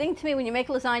thing to me, when you make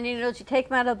lasagna noodles, you take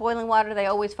them out of the boiling water, they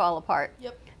always fall apart.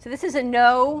 Yep. So this is a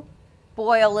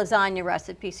no-boil lasagna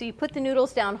recipe. So you put the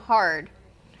noodles down hard,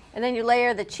 and then you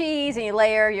layer the cheese, and you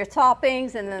layer your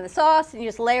toppings, and then the sauce, and you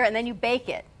just layer it, and then you bake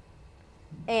it.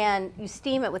 And you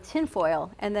steam it with tin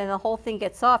foil, and then the whole thing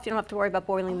gets soft. You don't have to worry about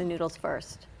boiling the noodles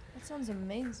first. That sounds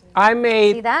amazing. I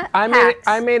made See that? I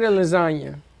Hacks. made a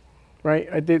lasagna, right?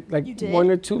 I did like You did? 1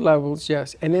 or 2 levels,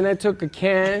 yes. And then I took a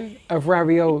can of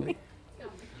ravioli,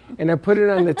 and I put it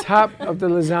on the top of the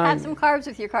Have lasagna. some carbs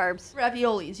with your carbs.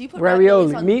 Raviolis. You put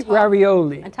Ravioli, on meat top.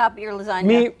 ravioli. On top of your lasagna.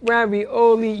 Meat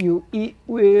ravioli you eat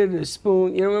with a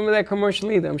spoon. You don't remember that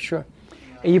commercial either, I'm sure.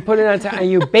 And you put it on top and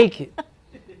you bake it.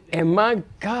 And my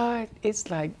God,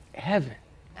 it's like heaven.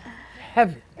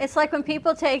 Heaven. It's like when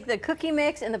people take the cookie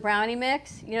mix and the brownie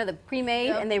mix, the pre-made,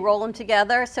 and they roll them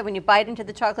together. So when you bite into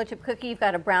the chocolate chip cookie, you've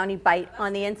got a brownie bite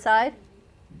on the inside.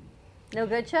 No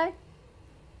good, Shay?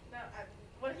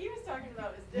 What he was talking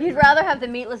about is different. You'd rather have the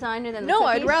meat lasagna than the No,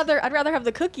 cookies? I'd rather have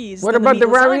the cookies. What than about the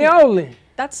meat lasagna. ravioli?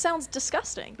 That sounds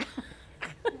disgusting.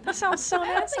 That sounds so I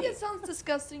don't nasty. think it sounds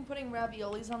disgusting putting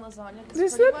raviolis on lasagna. 'cause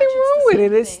There's pretty nothing much wrong it's with the it.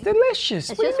 same It's thing. delicious.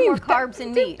 It's What do just you more mean? carbs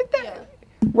and meat. Yeah.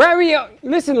 Ravioli.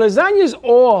 Listen, lasagna's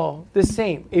all the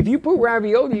same. If you put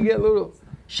ravioli, you get a little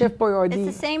Chef It's Boyardee.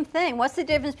 the same thing. What's the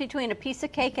difference between a piece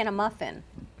of cake and a muffin?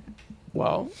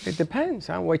 Well, it depends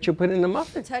on what you put in the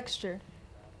muffin. Texture.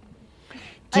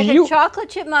 Do Like you? a chocolate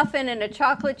chip muffin and a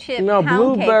chocolate chip No, pound cake.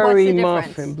 What's blueberry the difference?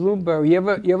 muffin. Blueberry.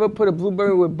 You ever put a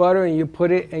blueberry with butter and you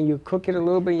put it and you cook it a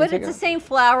little bit? And But you take it's the it same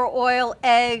flour, oil,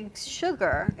 eggs,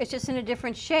 sugar. It's just in a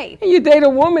different shape. And you date a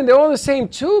woman, they're all the same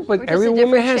too, but We're just every a woman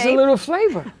different has a shape. little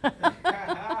flavor.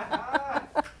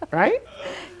 Right?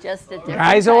 Just a different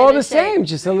Guys are kind all of the shape. same,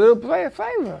 just a little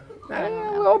flavor.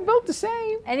 We're all built the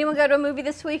same. Anyone go to a movie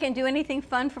this week and do anything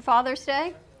fun for Father's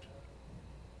Day?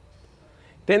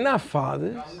 They're not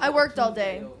fathers. I worked all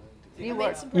day. You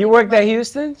worked. You worked at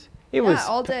Houston's? It Yeah, was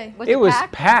all day. Was it it was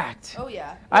packed? packed. Oh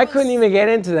yeah. I It couldn't was- even get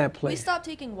into that We place. stopped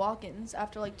taking walk-ins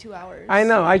after like 2 hours. I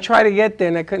know. I tried to get there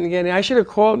and I couldn't get in. I should have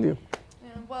called you. Yeah,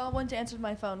 well, I went to answer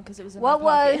my phone because it was in What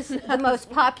my was pocket. the most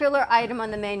popular item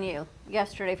on the menu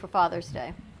yesterday for Father's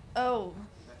Day? Oh,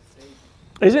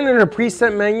 Isn't it a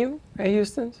preset menu at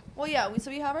Houston's? well, yeah. So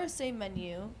we have our same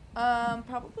menu.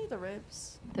 Probably the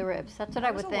ribs. The ribs. That's what There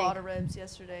I would was think. a lot of ribs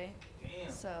yesterday.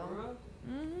 So.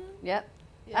 Yep.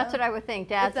 Yeah. That's what I would think.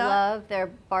 Dads that- love their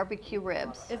barbecue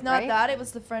ribs. If not right? that, it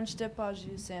was the French dip au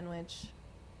jus sandwich.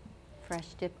 Fresh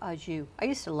dip au jus. I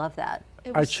used to love that.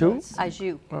 It Au was jus? Au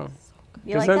jus. Oh.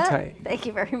 You like that? Gesundheit. Thank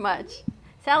you very much.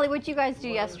 Sally, what'd you guys do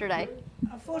yesterday?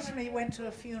 Unfortunately, went to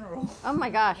a funeral. Oh my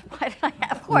gosh. Why did I?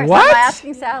 Of course. What? I'm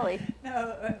asking Sally.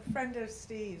 No, a friend of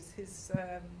Steve's, his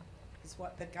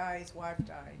what the guy's wife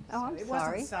died. Oh, I'm it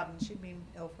sorry. wasn't sudden. She'd been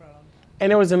ill for a long time.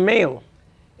 And it was a male.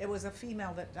 It was a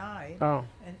female that died. Oh.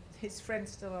 And his friend's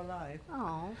still alive.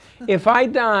 Oh. If I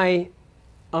die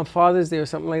on Father's Day or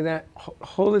something like that,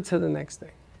 hold it till the next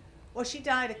day. Well, she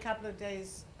died a couple of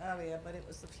days earlier, but it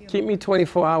was the funeral. Keep me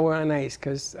 24 hour on ice,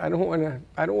 because I don't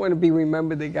want to be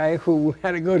remembered the guy who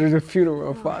had to go to the funeral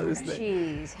on Father's Day.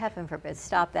 Jeez, heaven forbid.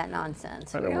 Stop that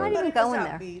nonsense. I We're don't not want- even But it was going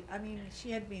there. upbeat. I mean,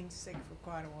 she had been sick for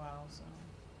quite a while, so.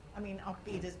 I mean,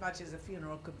 upbeat as much as a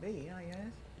funeral could be, I guess.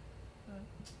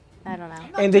 I don't know.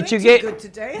 I'm not And did doing you too get good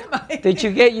today, am I? did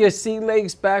you get your sea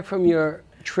legs back from your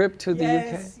trip to the UK?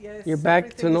 Yes, You're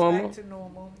back to everything is normal? Back to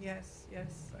normal. Yes,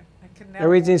 yes. I can now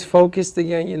Everything's focused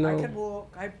again, you walk. I know. can walk.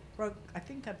 I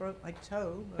think I broke my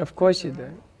toe. but Of course you it's all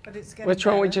did. right. But it's getting What's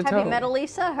wrong with better. your Have you toe? met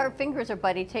Elisa? Her fingers are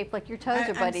buddy taped like your toes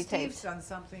are buddy and Steve's taped. done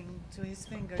something to his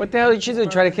finger. What the hell did you do?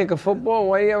 Try to kick a football?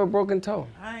 Why do you have a broken toe?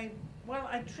 I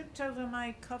tripped over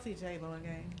my coffee table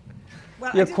again.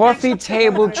 Well, Your I didn't coffee actually trip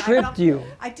table over it. I tripped knocked- you.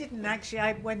 I didn't actually.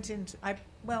 I went into. I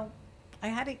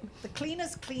had it. The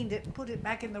cleaners cleaned it, put it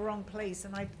back in the wrong place,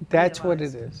 and I. That's what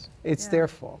it realized. is. It's Yeah. their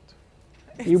fault.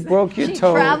 You broke your She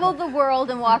toe. traveled the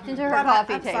world and walked into her But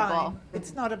coffee I'm table. fine.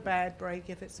 It's not a bad break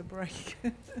if it's a break.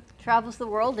 Travels the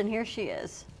world and here she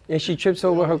is. And she trips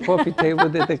over her coffee table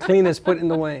that the cleaners put in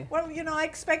the way. Well, I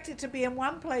expect it to be in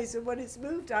one place, and when it's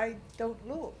moved, I don't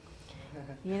look.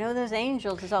 You know those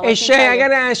angels is all Hey I can Shay, tell I you.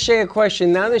 gotta ask Shay a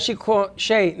question. Now that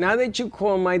you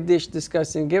call my dish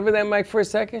disgusting, give her that mic for a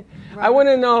second. I want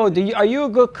to know, are you a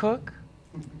good cook?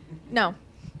 No.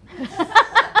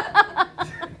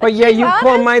 But yeah, you honest?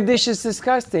 call my dishes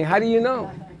disgusting. How do you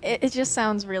know? It just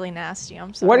sounds really nasty.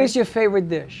 I'm sorry. What is your favorite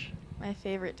dish? My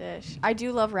favorite dish? I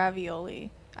do love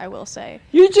ravioli, I will say.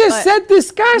 You just But- said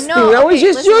disgusting. No, I was okay,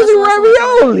 just listen, using listen, listen.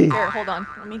 ravioli. Here, hold on.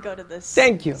 Let me go to this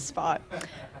Thank you. spot.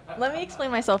 Let me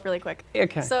explain myself really quick.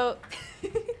 Okay. So,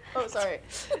 oh, sorry.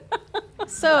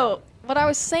 So, what I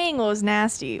was saying was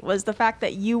nasty was the fact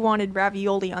that you wanted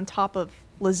ravioli on top of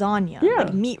lasagna. Yeah.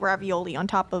 Like meat ravioli on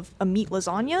top of a meat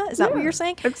lasagna? Is that what Yeah, you're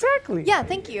saying? Exactly. Yeah,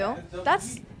 thank you.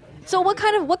 That's so what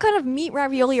kind of meat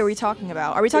ravioli are we talking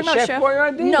about? Are we talking The about Chef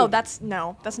Boyardee. No, that's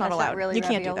not That's allowed. not really you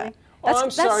can't do ravioli? that. Oh,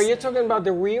 I'm sorry. You're talking about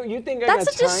the real. You think I That's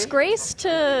got a time? disgrace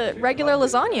to regular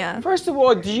lasagna. First of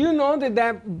all, do you know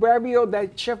that ravioli,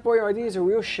 that Chef Boyardee is a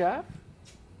real chef?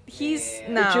 He's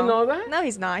no. Did you know that? No,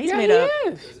 he's not. He's Yeah, made he up.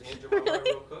 is.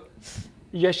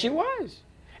 Yes, she was.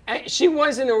 And she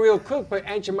wasn't a real cook, but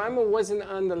Aunt Jemima wasn't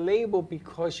on the label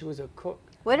because she was a cook.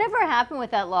 Whatever happened with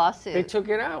that lawsuit? They took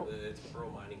it out. It's a pearl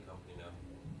mining company now.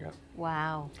 Yeah.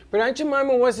 Wow. But Aunt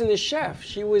Jemima wasn't a chef.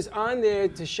 She was on there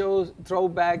to show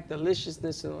throwback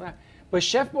deliciousness and all that. But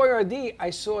Chef Boyardee,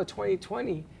 I saw in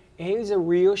 2020, and he's a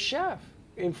real chef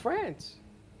in France.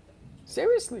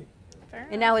 Seriously.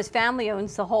 And now his family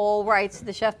owns the whole rights to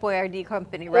the Chef Boyardee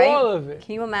company, right? All of it.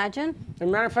 Can you imagine? As a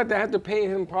matter of fact, I have to pay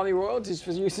him probably royalties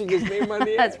for using his name on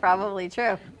the That's air. probably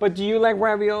true. But do you like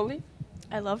ravioli?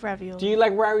 I love ravioli. Do you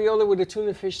like ravioli with a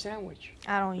tuna fish sandwich?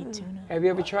 I don't eat tuna. Have you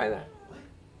ever tried that?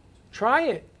 Try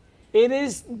it. It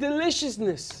is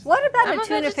deliciousness. What about I'm a a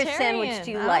tuna fish sandwich vegetarian.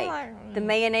 do you I don't like? like- The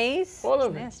mayonnaise? All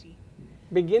of it. Nasty.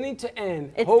 Beginning to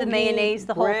end. It's the Hoagie, mayonnaise,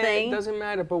 the whole bread, thing? Doesn't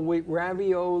matter, but with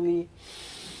ravioli.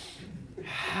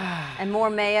 And more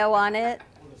mayo on it?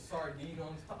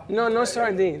 No, no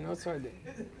sardine, no sardine.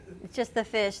 It's just the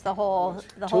fish, the whole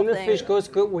Tuna thing. fish goes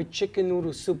good with chicken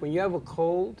noodle soup. When you have a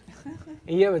cold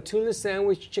and you have a tuna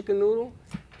sandwich, chicken noodle,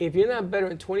 if you're not better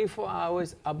in 24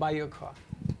 hours, I'll buy you a car.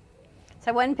 So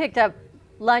I went and picked up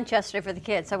lunch yesterday for the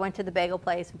kids. So I went to the bagel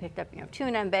place and picked up,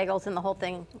 tuna and bagels and the whole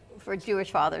thing for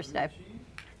Jewish Father's Day.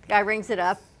 The guy rings it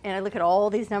up, and I look at all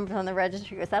these numbers on the register.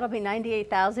 He goes, that'll be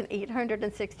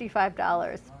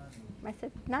 $98,865. I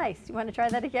said, nice. You want to try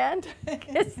that again?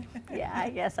 Yeah, I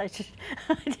guess I should.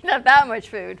 I didn't have that much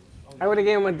food. I would have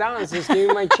given him $1 just give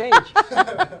me my change.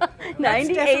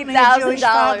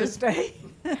 $98,000.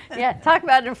 Yeah, talk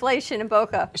about inflation in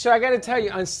Boca. So I got to tell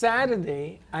you, on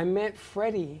Saturday, I met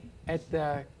Freddie at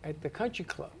the country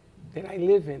club that I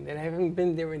live in, that I haven't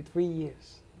been there in 3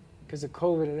 years because of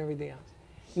COVID and everything else.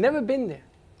 Never been there.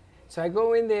 So I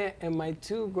go in there, and my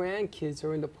 2 grandkids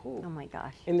are in the pool. Oh, my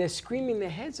gosh. And they're screaming their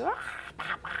heads off.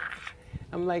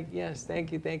 I'm like, yes,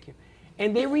 thank you, thank you.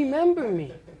 And they remember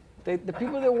me. The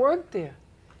people that work there,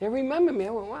 they remember me. I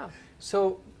went, wow.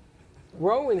 So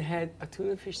Rowan had a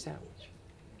tuna fish sandwich.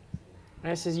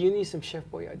 And I says, you need some Chef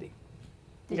Boyardee.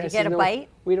 Did Guy you says, get a "No, bite?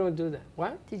 We don't do that.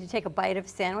 What? Did you take a bite of a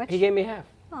sandwich? He gave me half.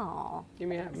 Oh, Give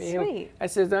me half. sweet. I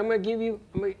says, I'm going to give you,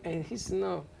 and he said,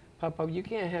 no, Papa, you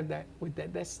can't have that with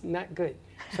that. That's not good.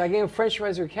 So I gave him French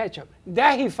fries with ketchup.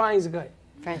 That he finds good.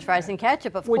 French fries and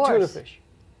ketchup, of With course. tuna fish.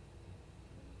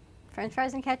 French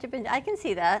fries and ketchup, I can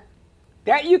see that.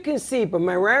 That you can see, but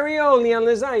my ravioli on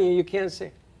lasagna, you can't see.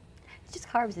 It's just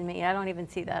carbs in me. I don't even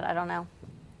see that. I don't know.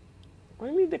 What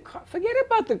do you mean the carbs? Forget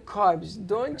about the carbs,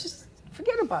 Dawn. Just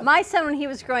forget about it. My son, when he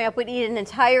was growing up, would eat an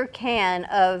entire can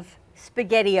of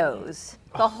SpaghettiOs.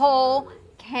 The whole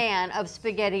can of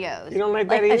SpaghettiOs. You don't like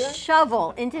that a either?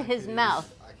 shovel into his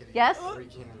mouth. Yes?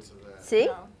 See?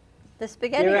 The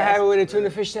SpaghettiOs. You ever have it with a tuna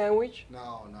fish sandwich?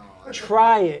 No.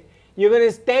 Try it. You're going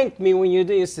to thank me when you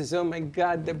do. You say, oh my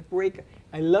God, the break.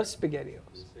 I love SpaghettiOs.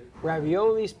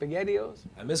 Ravioli, SpaghettiOs.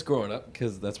 I miss growing up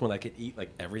because that's when I could eat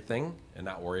like everything and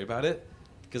not worry about it.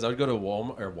 Because I would go to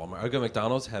Walmart. I would go to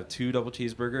McDonald's, have 2 double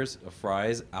cheeseburgers, a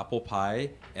fries, apple pie,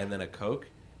 and then a Coke,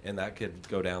 and that could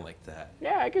go down like that.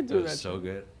 Yeah, I could do It was that. so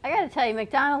good. I got to tell you,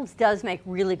 McDonald's does make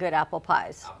really good apple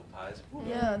pies. Apple pies.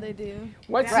 Yeah, they do.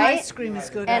 What's Right? Ice cream is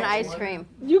good. And actually. ice cream.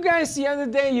 You guys, the other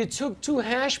day, you took 2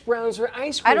 hash browns with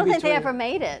ice cream. I don't think they between ever them.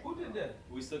 made it. Who did that?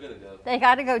 We still gotta go. They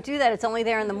got to go do that. It's only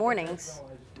there in the mornings.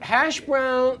 Hash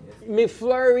brown,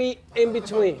 McFlurry in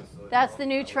between. That's the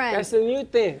new trend. That's the new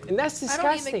thing. And that's I don't eat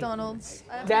disgusting. McDonald's.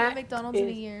 I haven't That eaten McDonald's in a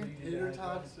is- year.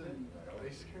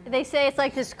 They say it's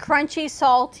like this crunchy,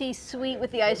 salty, sweet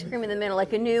with the ice cream in the middle,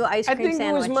 like a new ice I cream think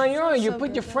sandwich. it was Mayon. You So put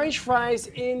good, your though. French fries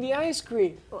in the ice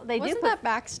cream. Well, they do Wasn't put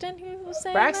that Baxton who was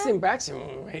saying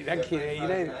Braxton. Hey, that kid, he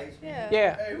did. that? Yeah.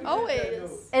 Yeah. Always.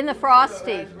 in the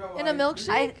frosty. In a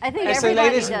milkshake? I think That's the everybody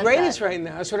latest does and greatest that. right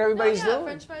now. That's what everybody's yeah, doing.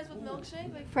 French fries with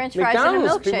milkshake. Like, French fries and a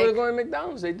McDonald's. People are milkshake. going to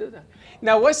McDonald's. They do that.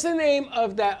 Now, what's the name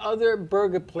of that other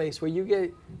burger place where you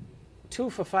get 2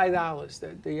 for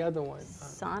 $5. The other one.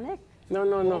 Sonic?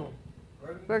 No.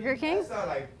 Burger King?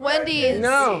 Wendy's.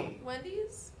 No.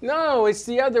 Wendy's? No, it's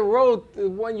the other road, the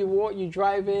one you walk, you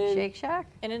drive in. Shake Shack?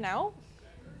 In-N-Out?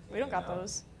 We don't got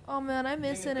those. Oh man, I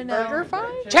miss In-N-Out. Burger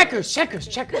Find? Checkers. Checkers.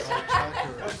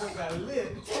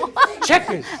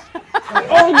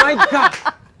 Oh my God.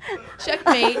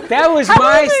 Checkmate. That was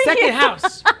my second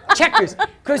house. Checkers.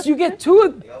 Because you get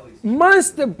 2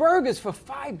 monster burgers for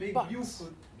 $5.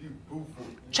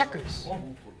 Checkers.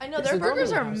 I know, their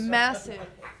burgers are massive.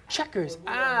 Checkers.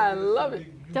 I love it.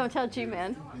 Don't tell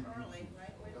G-Man.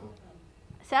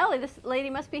 Sally, this lady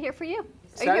must be here for you. Are you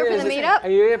Sally, here for the meetup? Are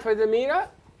you here for the meetup?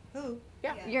 Who?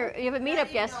 Yeah. You have a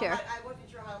meetup guest here. I wasn't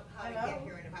sure how to get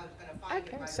here and if I was going to find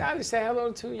Okay. Sally, say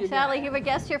hello to you. Sally, you have a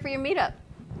guest here for your meetup.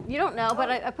 You don't know, but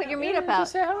I put your meetup out.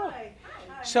 Just say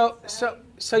hello.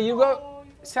 So you go,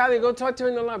 Sally, go talk to her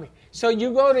in the lobby. So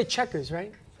you go to Checkers,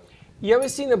 right? You ever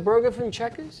seen a burger from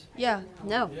Checkers? Yeah.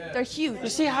 No. They're huge. You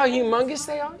see how humongous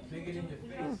they are?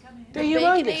 They're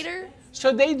humongous. Baconator?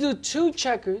 So they do 2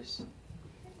 Checkers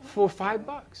for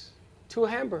 $5. 2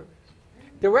 hamburgers.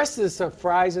 The rest of the stuff,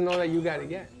 fries and all that, you gotta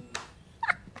get.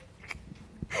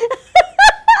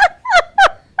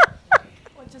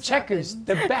 Checkers,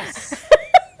 the best.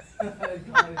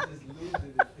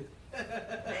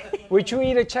 Would you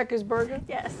eat a Checkers burger?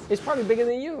 Yes. It's probably bigger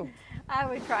than you. I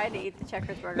would try to eat the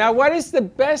Checkers burger. Now, what is the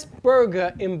best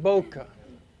burger in Boca?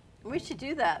 We should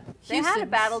do that. They had a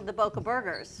battle of the Boca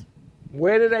Burgers.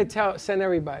 Where did I send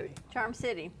everybody? Charm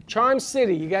City. Charm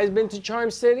City. You guys been to Charm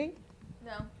City?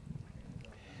 No.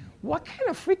 What kind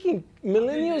of freaking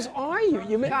millennials are you?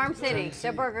 Charm City.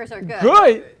 Their burgers are good.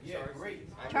 Good.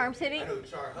 Charm City?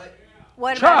 Char Hut.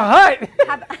 What Char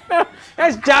about Hut.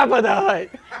 That's Jabba the Hutt.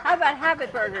 How about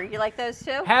Habit Burger? You like those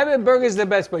too? Habit Burger's the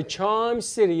best, but Charm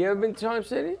City. You ever been to Charm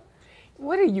City?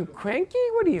 What are you, cranky?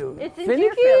 What are you, It's in finicky?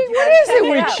 Deerfield. You What gotta is check it it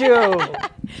with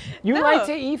out. you? You No. like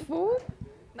to eat food?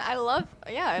 I love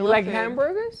You food. like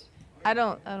hamburgers? I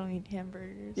don't eat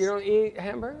hamburgers. You don't eat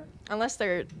hamburger? Unless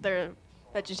they're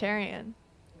vegetarian.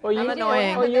 Oh, you, I'm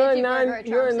annoying. Oh, you're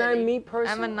a non-meat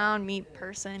person? I'm a non-meat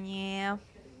person, yeah.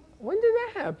 When did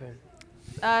that happen?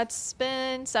 It's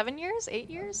been 7 years, 8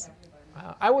 years.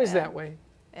 Wow, I was that way.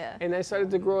 Yeah. And I started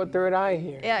to grow a third eye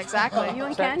here. Yeah, exactly. You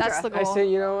and So Kendra. That's the goal. I said,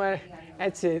 you know what?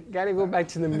 That's it. Got to go back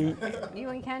to the meat. You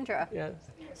and Kendra. Yes.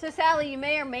 So Sally, you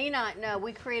may or may not know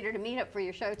we created a meetup for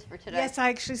your shows for today. Yes, I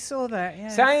actually saw that.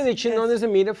 Yes. Sally, did you know there's a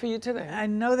meetup for you today? I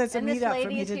know there's a And this meetup for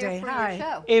lady me is here today. for your Hi.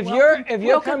 show. If Welcome-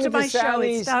 you're welcome coming to my to show. It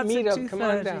Sally's starts at meetup, come on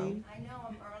 2:30. down.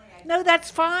 No, that's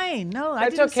fine. No, I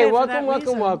That's didn't say okay. it for that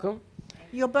Welcome. reason.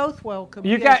 You're both welcome.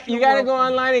 You Yes, got you're to go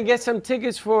welcome. online and get some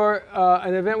tickets for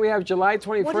an event we have July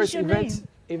 21st. What is your name?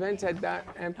 Events at that.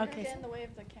 Okay.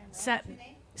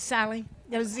 Sally.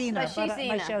 No, Zena. So she's but my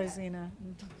Zena. show is Zena.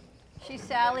 She's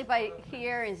Sally by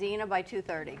here and Zena by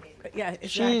 2:30. Yeah, exactly.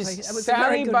 She's That was very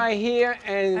Sally good. by here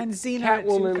and Zena at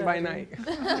Catwoman by 2:30. night.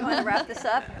 You want to wrap this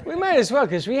up? We might as well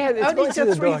because we had it's Only going to till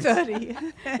the dogs.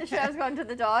 3:30. The show's going to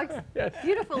the dogs. Yes.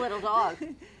 Beautiful little dog.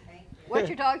 What's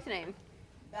your dog's name?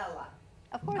 Bella.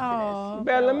 Of course Oh,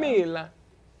 Bella Mila. it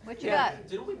is. What you got?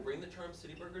 Didn't we bring the Charm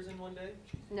City burgers in one day?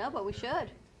 No, but we should.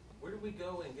 Where did we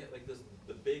go and get like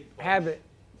the big Habit.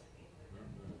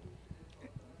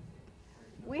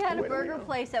 We had a burger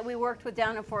place that we worked with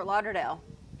down in Fort Lauderdale.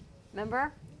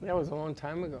 Remember? That was a long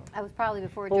time ago. I was probably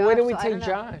before Well, Josh. where did we so I take don't know.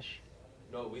 Josh?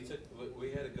 No,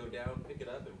 we had to go down, pick it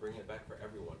up, and bring it back for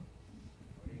everyone.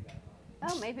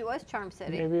 Oh, maybe it was Charm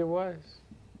City. Maybe it was.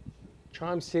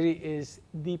 Charm City is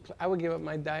I would give up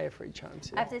my diet for Charm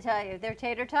City. I have to tell you, their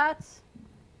tater tots.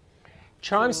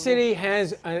 Charm City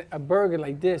has a burger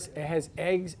like this. It has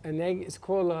eggs, an egg. It's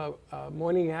called a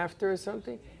morning after or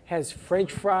something. Has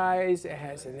French fries. It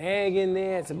has an egg in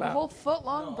there. It's A about whole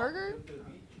foot-long burger?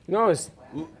 no, it's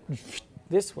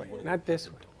this way, not this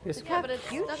way. This Look way. how But it's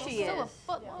cute that's she still a is.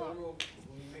 foot long.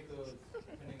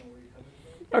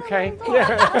 Okay.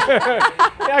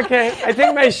 Yeah. Okay. I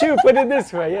take my shoe. Put it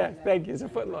this way. Yeah. Thank you. It's a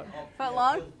foot long. Foot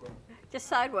long? Just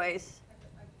sideways.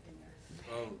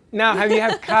 Now, have you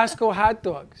had Costco hot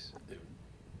dogs?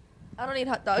 I don't eat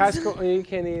hot dogs. Costco, oh, you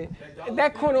can't eat it.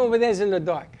 That corner over there is in the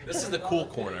dark. This is the cool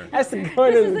corner. That's the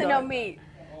corner This in is the the dark. no meat.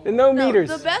 The no No, meters.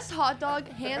 the best hot dog,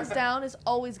 hands down, is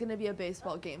always going to be a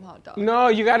baseball game hot dog. No,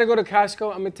 you got to go to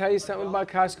Costco. I'm going to tell you something about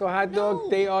Costco hot dog.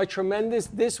 They are tremendous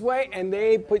this way, and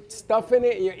they put stuff in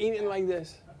it, and you're eating like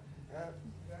this.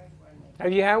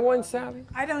 Have you had one, Sally?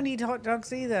 I don't eat hot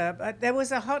dogs either, but there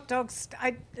was a hot dog.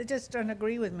 I just don't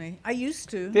agree with me. I used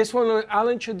to. This one, I'll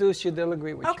introduce you. They'll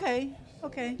agree with you. Okay.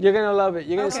 Okay. You're going to love it.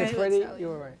 You're going to Okay. say, Freddie, you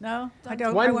were right. No, I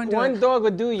don't. I won't do One it. dog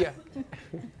will do you.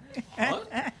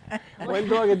 One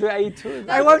dog can do it. I eat two.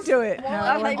 I won't do it. No, More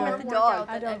I like won't with do the it. dog.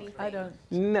 I don't.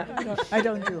 No. I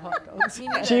don't do hot dogs. Me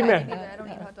neither. Chima. I don't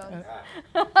eat hot dogs.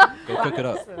 Go cook it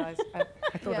up. I thought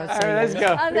Yeah. I'd All say right, let's that.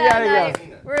 go. On We that gotta night,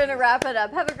 go. we're going to wrap it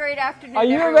up. Have a great afternoon, Are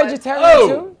you a everyone. vegetarian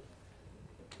too?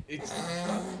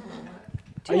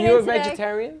 Are Tune you a in today.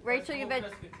 vegetarian? Rachel, you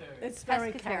It's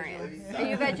very pescatarian. Are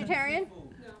you a vegetarian?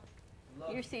 No.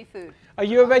 You're seafood. Are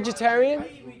you a vegetarian?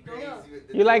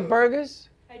 You like burgers?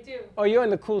 I do. Oh, you're on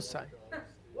the cool side.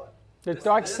 The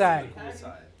dark side. That's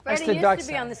Freddie the used dark to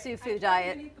be side. on the seafood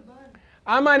diet.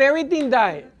 I'm on everything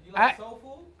diet.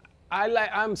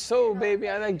 I'm soul, baby.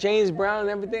 I like James Brown and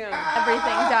everything.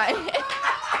 Everything diet.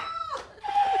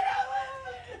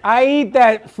 I eat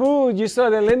that food you saw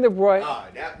that Linda brought. Ah,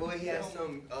 that boy, he has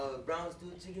some brown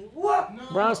stewed chicken. What?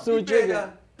 Brown stewed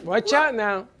chicken. Watch out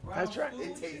now. That's right.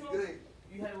 It tastes good.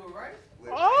 You had it with rice?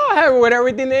 Oh, I have it with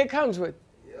everything that it comes with.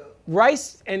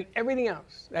 Rice and everything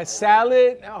else. That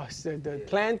salad. Oh, the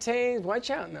plantains. Watch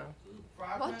out now.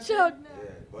 Watch out.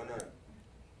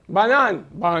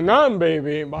 Banana,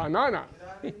 baby, banana.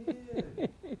 I'm Too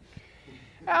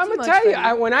gonna much tell you,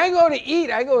 food. when I go to eat,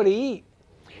 I go to eat.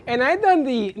 And I've done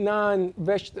the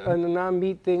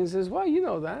non-meat things as well. You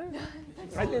know that.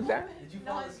 I did that.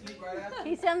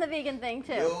 He's done the vegan thing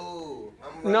too.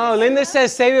 No, Linda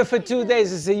says save it for 2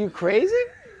 days. I said, you crazy?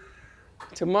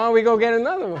 Tomorrow we go get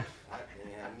another one.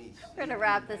 We're going to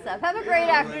wrap this up. Have a great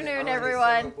afternoon,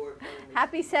 everyone.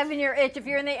 Happy 7-year itch. If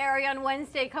you're in the area on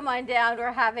Wednesday, come on down.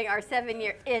 We're having our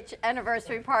 7-year itch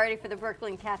anniversary party for the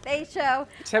Brooklyn Cafe Show.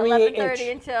 7-year 11:30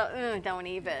 itch. until, don't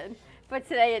even. But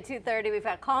today at 2:30, we've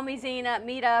got Call Me Zena,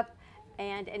 Meet Up,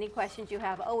 and any questions you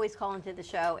have, always call into the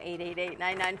show,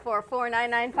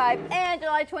 888-994-4995. And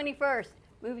July 21st,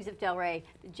 Movies of Del Rey,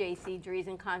 the J.C.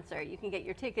 Dreesen concert. You can get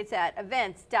your tickets at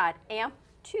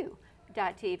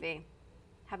events.amp2.tv.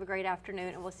 Have a great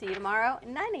afternoon, and we'll see you tomorrow at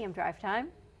 9 a.m. drive time.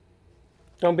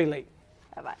 Don't be late.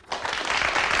 Bye-bye.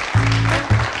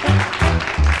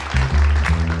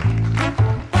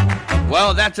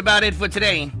 Well, that's about it for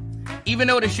today. Even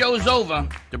though the show's over,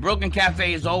 the Broken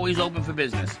Cafe is always open for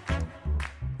business.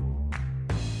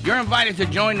 You're invited to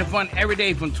join the fun every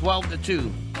day from 12 to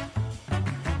 2.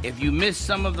 If you missed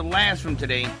some of the laughs from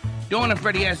today, Dawn and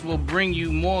Freddie S. will bring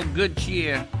you more good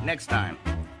cheer next time.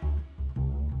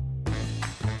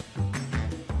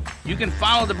 You can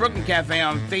follow the Brooklyn Cafe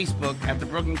on Facebook at the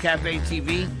Brooklyn Cafe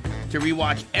TV to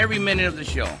rewatch every minute of the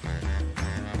show.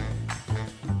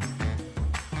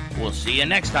 We'll see you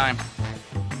next time.